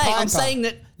what I'm saying. I'm saying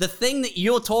that the thing that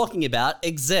you're talking about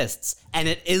exists and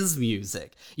it is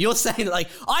music. You're saying that, like,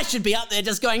 I should be up there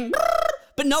just going,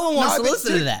 but no one wants to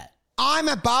listen to that. I'm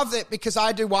above it because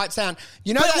I do white sound.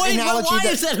 You know analogy? Why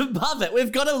is that above it?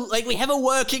 We've got we have a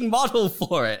working model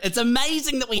for it. It's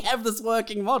amazing that we have this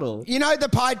working model. You know the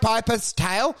Pied Piper's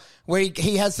tale where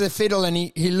he has the fiddle and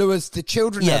he lures the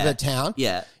children of the town?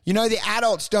 Yeah. You know the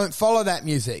adults don't follow that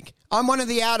music. I'm one of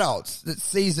the adults that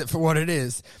sees it for what it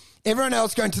is. Everyone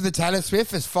else going to the Taylor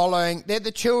Swift is following. They're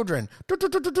the children.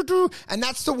 And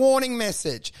that's the warning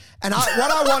message. And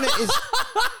what I want it is,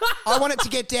 I want it to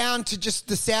get down to just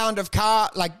the sound of car,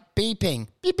 like beeping.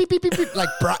 Beep, beep, beep, beep, beep. Like,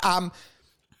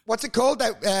 what's it called?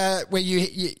 That where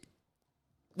you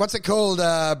what's it called?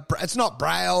 It's not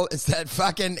Braille. It's that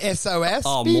fucking SOS.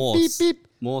 Oh, beep, Morse. Beep, beep.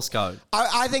 Morse code.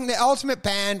 I think the ultimate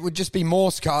band would just be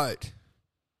Morse code.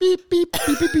 Beep, beep,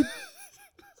 beep, beep, beep.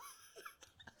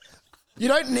 You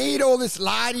don't need all this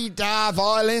la-di-da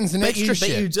violins and extra shit.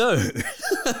 But you do.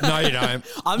 No, you don't.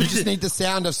 You just need the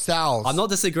sound of cells. I'm not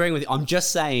disagreeing with you. I'm just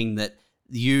saying that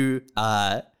we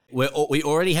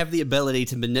already have the ability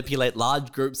to manipulate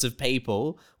large groups of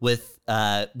people with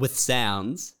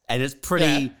sounds, and it's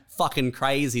pretty fucking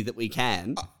crazy that we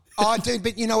can. Oh, dude,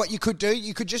 but you know what you could do?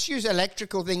 You could just use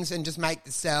electrical things and just make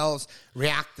the cells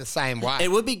react the same way.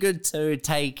 It would be good to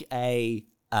take an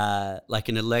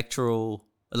electoral...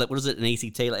 What is it? An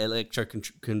ECT, like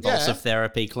electroconvulsive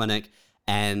therapy clinic,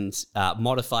 and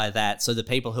modify that so the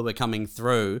people who are coming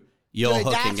through, you're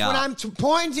hooking that's up. That's what I'm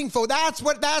pointing for. That's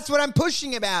what I'm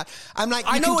pushing about. I'm like,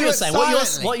 I know what you're saying.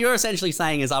 Silently. What you're essentially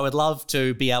saying is, I would love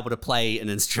to be able to play an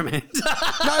instrument.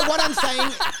 No, what I'm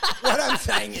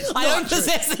saying is, I don't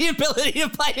possess the ability to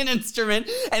play an instrument,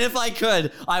 and if I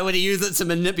could, I would use it to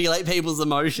manipulate people's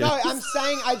emotions. No, I'm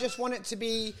saying I just want it to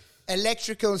be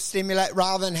electrical stimulate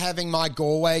rather than having my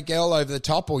Galway Girl over the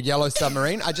top or Yellow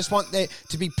Submarine. I just want there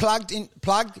to be plugged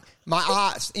my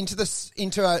arse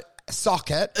into a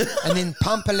socket and then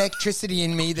pump electricity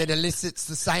in me that elicits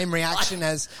the same reaction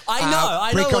as I know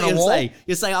what you're saying.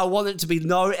 You're saying I want it to be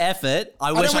no effort.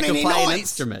 I wish I could play an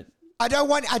instrument. I don't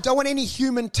want any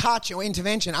human touch or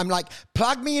intervention. I'm like,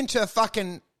 plug me into a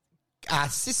fucking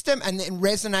system and then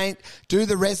do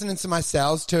the resonance of my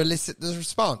cells to elicit the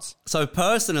response. So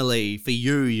personally, for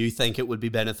you think it would be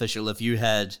beneficial if you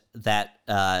had that,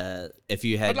 I'd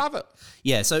love it.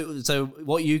 Yeah, so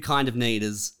what you kind of need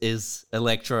is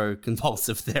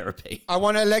electroconvulsive therapy. I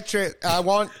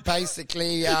want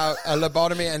basically a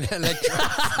lobotomy and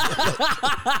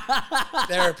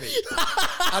therapy.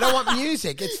 I don't want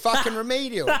music. It's fucking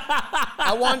remedial.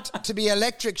 I want to be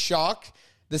electric shock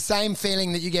the same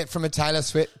feeling that you get from a Taylor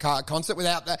Swift concert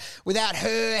without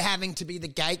her having to be the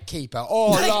gatekeeper.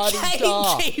 Oh,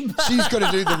 gatekeeper. She's got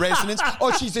to do the resonance.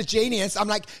 Oh, she's a genius. I'm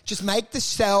like, just make the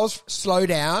cells slow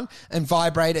down and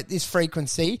vibrate at this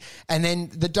frequency, and then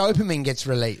the dopamine gets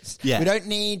released. Yeah. We don't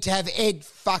need to have Ed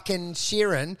fucking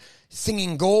Sheeran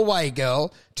singing Galway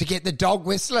Girl to get the dog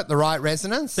whistle at the right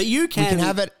resonance. But you can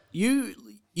have it.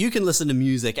 You can listen to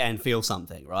music and feel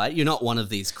something, right? You're not one of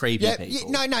these creepy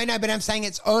people. No, but I'm saying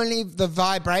it's only the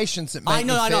vibrations that make I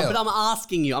know, me feel. but I'm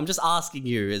asking you. I'm just asking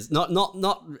you. Is not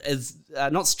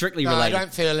strictly No, related. I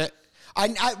don't feel it.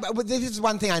 But this is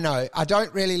one thing I know. I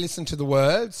don't really listen to the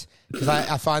words because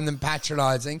I find them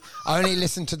patronising. I only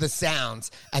listen to the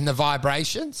sounds and the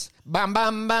vibrations. Bum,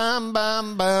 bum, bum,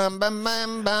 bum, bum, bum,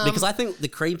 bum, bum. Because I think the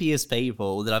creepiest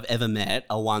people that I've ever met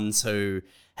are ones who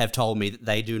have told me that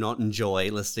they do not enjoy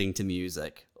listening to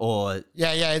music. Or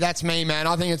Yeah, that's me, man.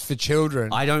 I think it's for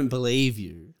children. I don't believe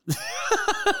you.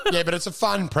 Yeah, but it's a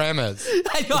fun premise.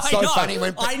 I know, It's so funny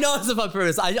when I know it's a fun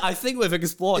premise. I think we've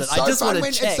explored it. It's so I just fun want to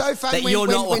when- check it's so fun that when- you're when-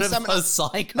 not when one of someone- those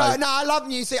psychos. No, I love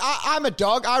music. I'm a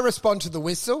dog. I respond to the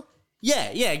whistle.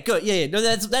 Yeah, good. Yeah. No,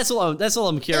 that's all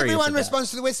I'm curious Everyone about. responds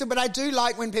to the whistle, but I do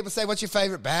like when people say, "What's your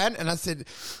favorite band?" And I said,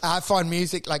 "I find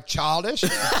music like childish."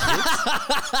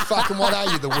 Fucking what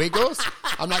are you, the Wiggles?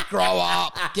 I'm like, grow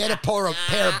up, get a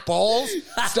pair of balls,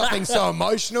 stop being so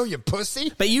emotional, you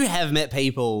pussy. But you have met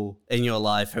people in your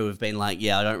life who have been like,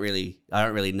 yeah, I don't really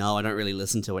know, I don't really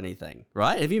listen to anything,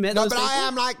 right? Have you met No, those but people? I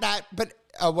am like that. But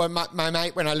well, my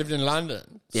mate when I lived in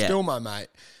London, Yeah. still my mate.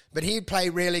 But he'd play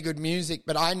really good music,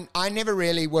 but I never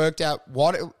really worked out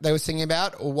what they were singing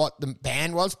about or what the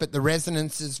band was, but the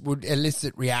resonances would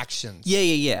elicit reactions.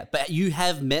 Yeah. But you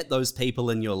have met those people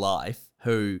in your life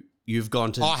who you've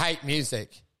gone to. I hate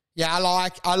music. Yeah,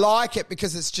 I like it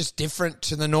because it's just different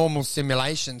to the normal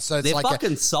simulation. So it's They're like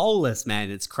fucking soulless,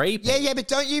 man. It's creepy. yeah, but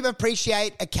don't you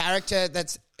appreciate a character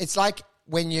it's like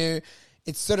when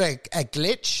it's sort of a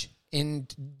glitch in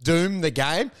Doom, the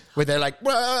game, where they're like,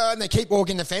 whoa, and they keep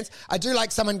walking the fence. I do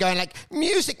like someone going like,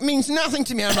 music means nothing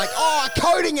to me. I'm like, oh, a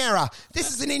coding error.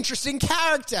 This is an interesting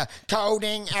character.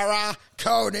 Coding error.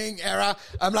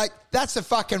 I'm like, that's a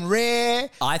fucking rare.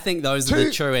 I think those are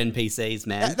the true NPCs,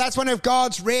 man. That's one of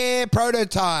God's rare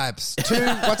prototypes.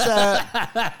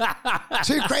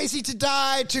 Too crazy to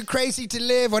die, too crazy to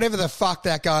live, whatever the fuck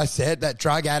that guy said, that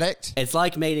drug addict. It's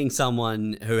like meeting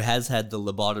someone who has had the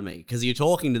lobotomy because you're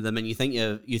talking to them and you think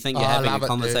you're I having love a it,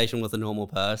 conversation with a normal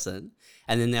person,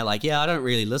 and then they're like, "Yeah, I don't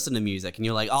really listen to music," and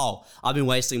you're like, "Oh, I've been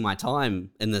wasting my time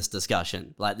in this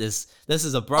discussion. Like this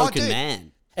is a broken dude.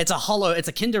 man. It's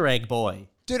a Kinder Egg boy."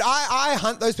 Dude, I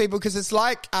hunt those people because it's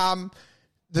like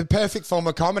the perfect form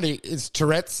of comedy is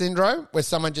Tourette's syndrome, where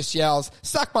someone just yells,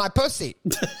 "Suck my pussy,"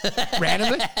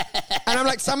 randomly. And I'm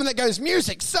like, someone that goes,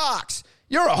 "Music sucks,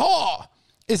 you're a whore,"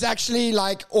 is actually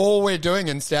like all we're doing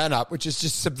in stand-up, which is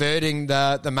just subverting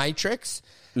the matrix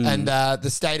and the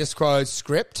status quo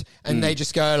script. And they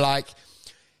just go like,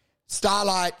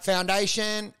 Starlight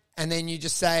Foundation, and then you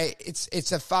just say,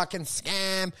 it's a fucking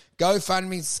scam,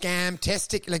 GoFundMe scam,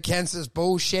 testicular cancer's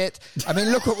bullshit. I mean,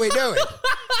 look what we're doing.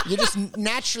 You're just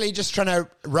naturally just trying to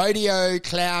rodeo,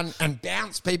 clown, and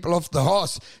bounce people off the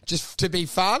horse just to be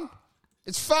fun.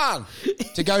 It's fun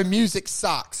to go, music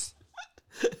sucks.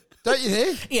 Don't you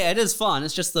think? Yeah, it is fun.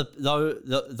 It's just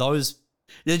those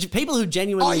people who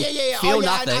genuinely feel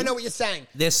nothing. I know what you're saying.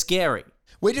 They're scary.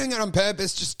 We're doing it on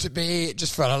purpose just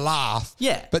for a laugh.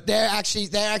 Yeah. But they're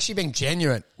actually being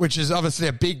genuine, which is obviously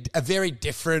a very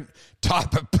different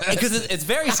type of person. Because it's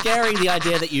very scary, the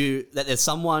idea that there's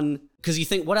someone, because you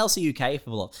think, what else are you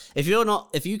capable of? If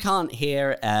you can't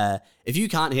hear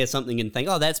something and think,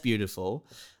 oh, that's beautiful,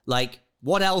 like,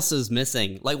 what else is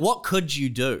missing? Like, what could you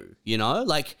do? You know,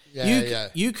 like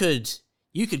you could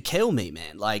kill me,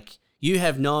 man. Like, you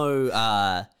have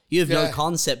no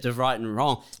concept of right and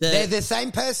wrong. They're the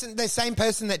same person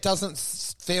that doesn't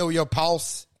feel your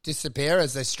pulse disappear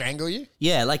as they strangle you.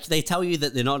 Yeah, like they tell you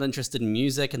that they're not interested in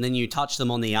music, and then you touch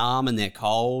them on the arm and they're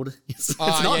cold. It's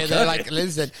not good. They're like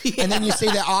lizard. Yeah. And then you see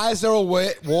their eyes are all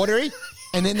watery,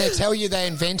 and then they tell you they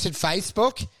invented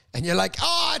Facebook, and you're like,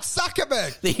 oh, it's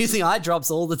Zuckerberg. They're using eye drops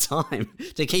all the time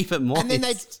to keep it moist. And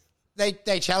then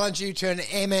they challenge you to an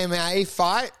MMA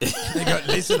fight. They got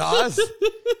lizard eyes.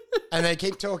 And they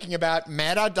keep talking about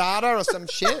metadata or some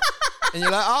shit. And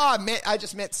you're like, oh, I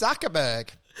just met Zuckerberg.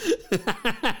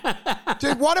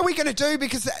 Dude, what are we going to do?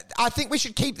 Because I think we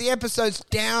should keep the episodes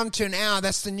down to an hour.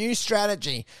 That's the new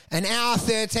strategy. An hour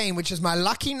 13, which is my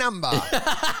lucky number.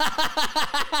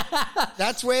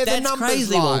 That's where the numbers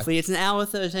crazy, lie. Wolfie. It's an hour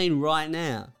 13 right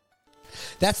now.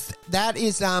 That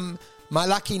is my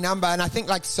lucky number, and I think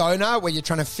like Sona, where you're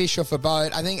trying to fish off a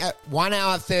boat, I think at 1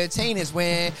 hour 13 is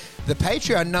where the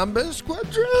Patreon numbers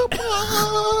quadruple.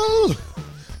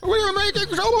 We're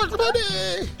making so much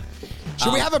money.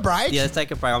 Should we have a break? Yeah, let's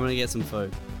take a break. I'm going to get some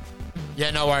food.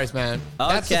 Yeah, no worries, man.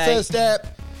 That's the Okay. first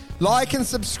step. Like and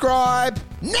subscribe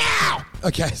now.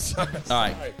 Okay, sorry. All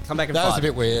right, come back in That 5. was a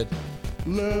bit weird.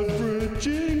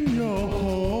 Leveraging your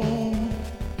home,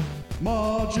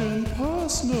 margin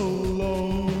personal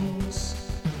loans,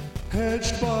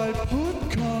 hedged by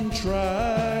put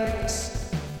contracts,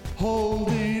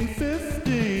 holding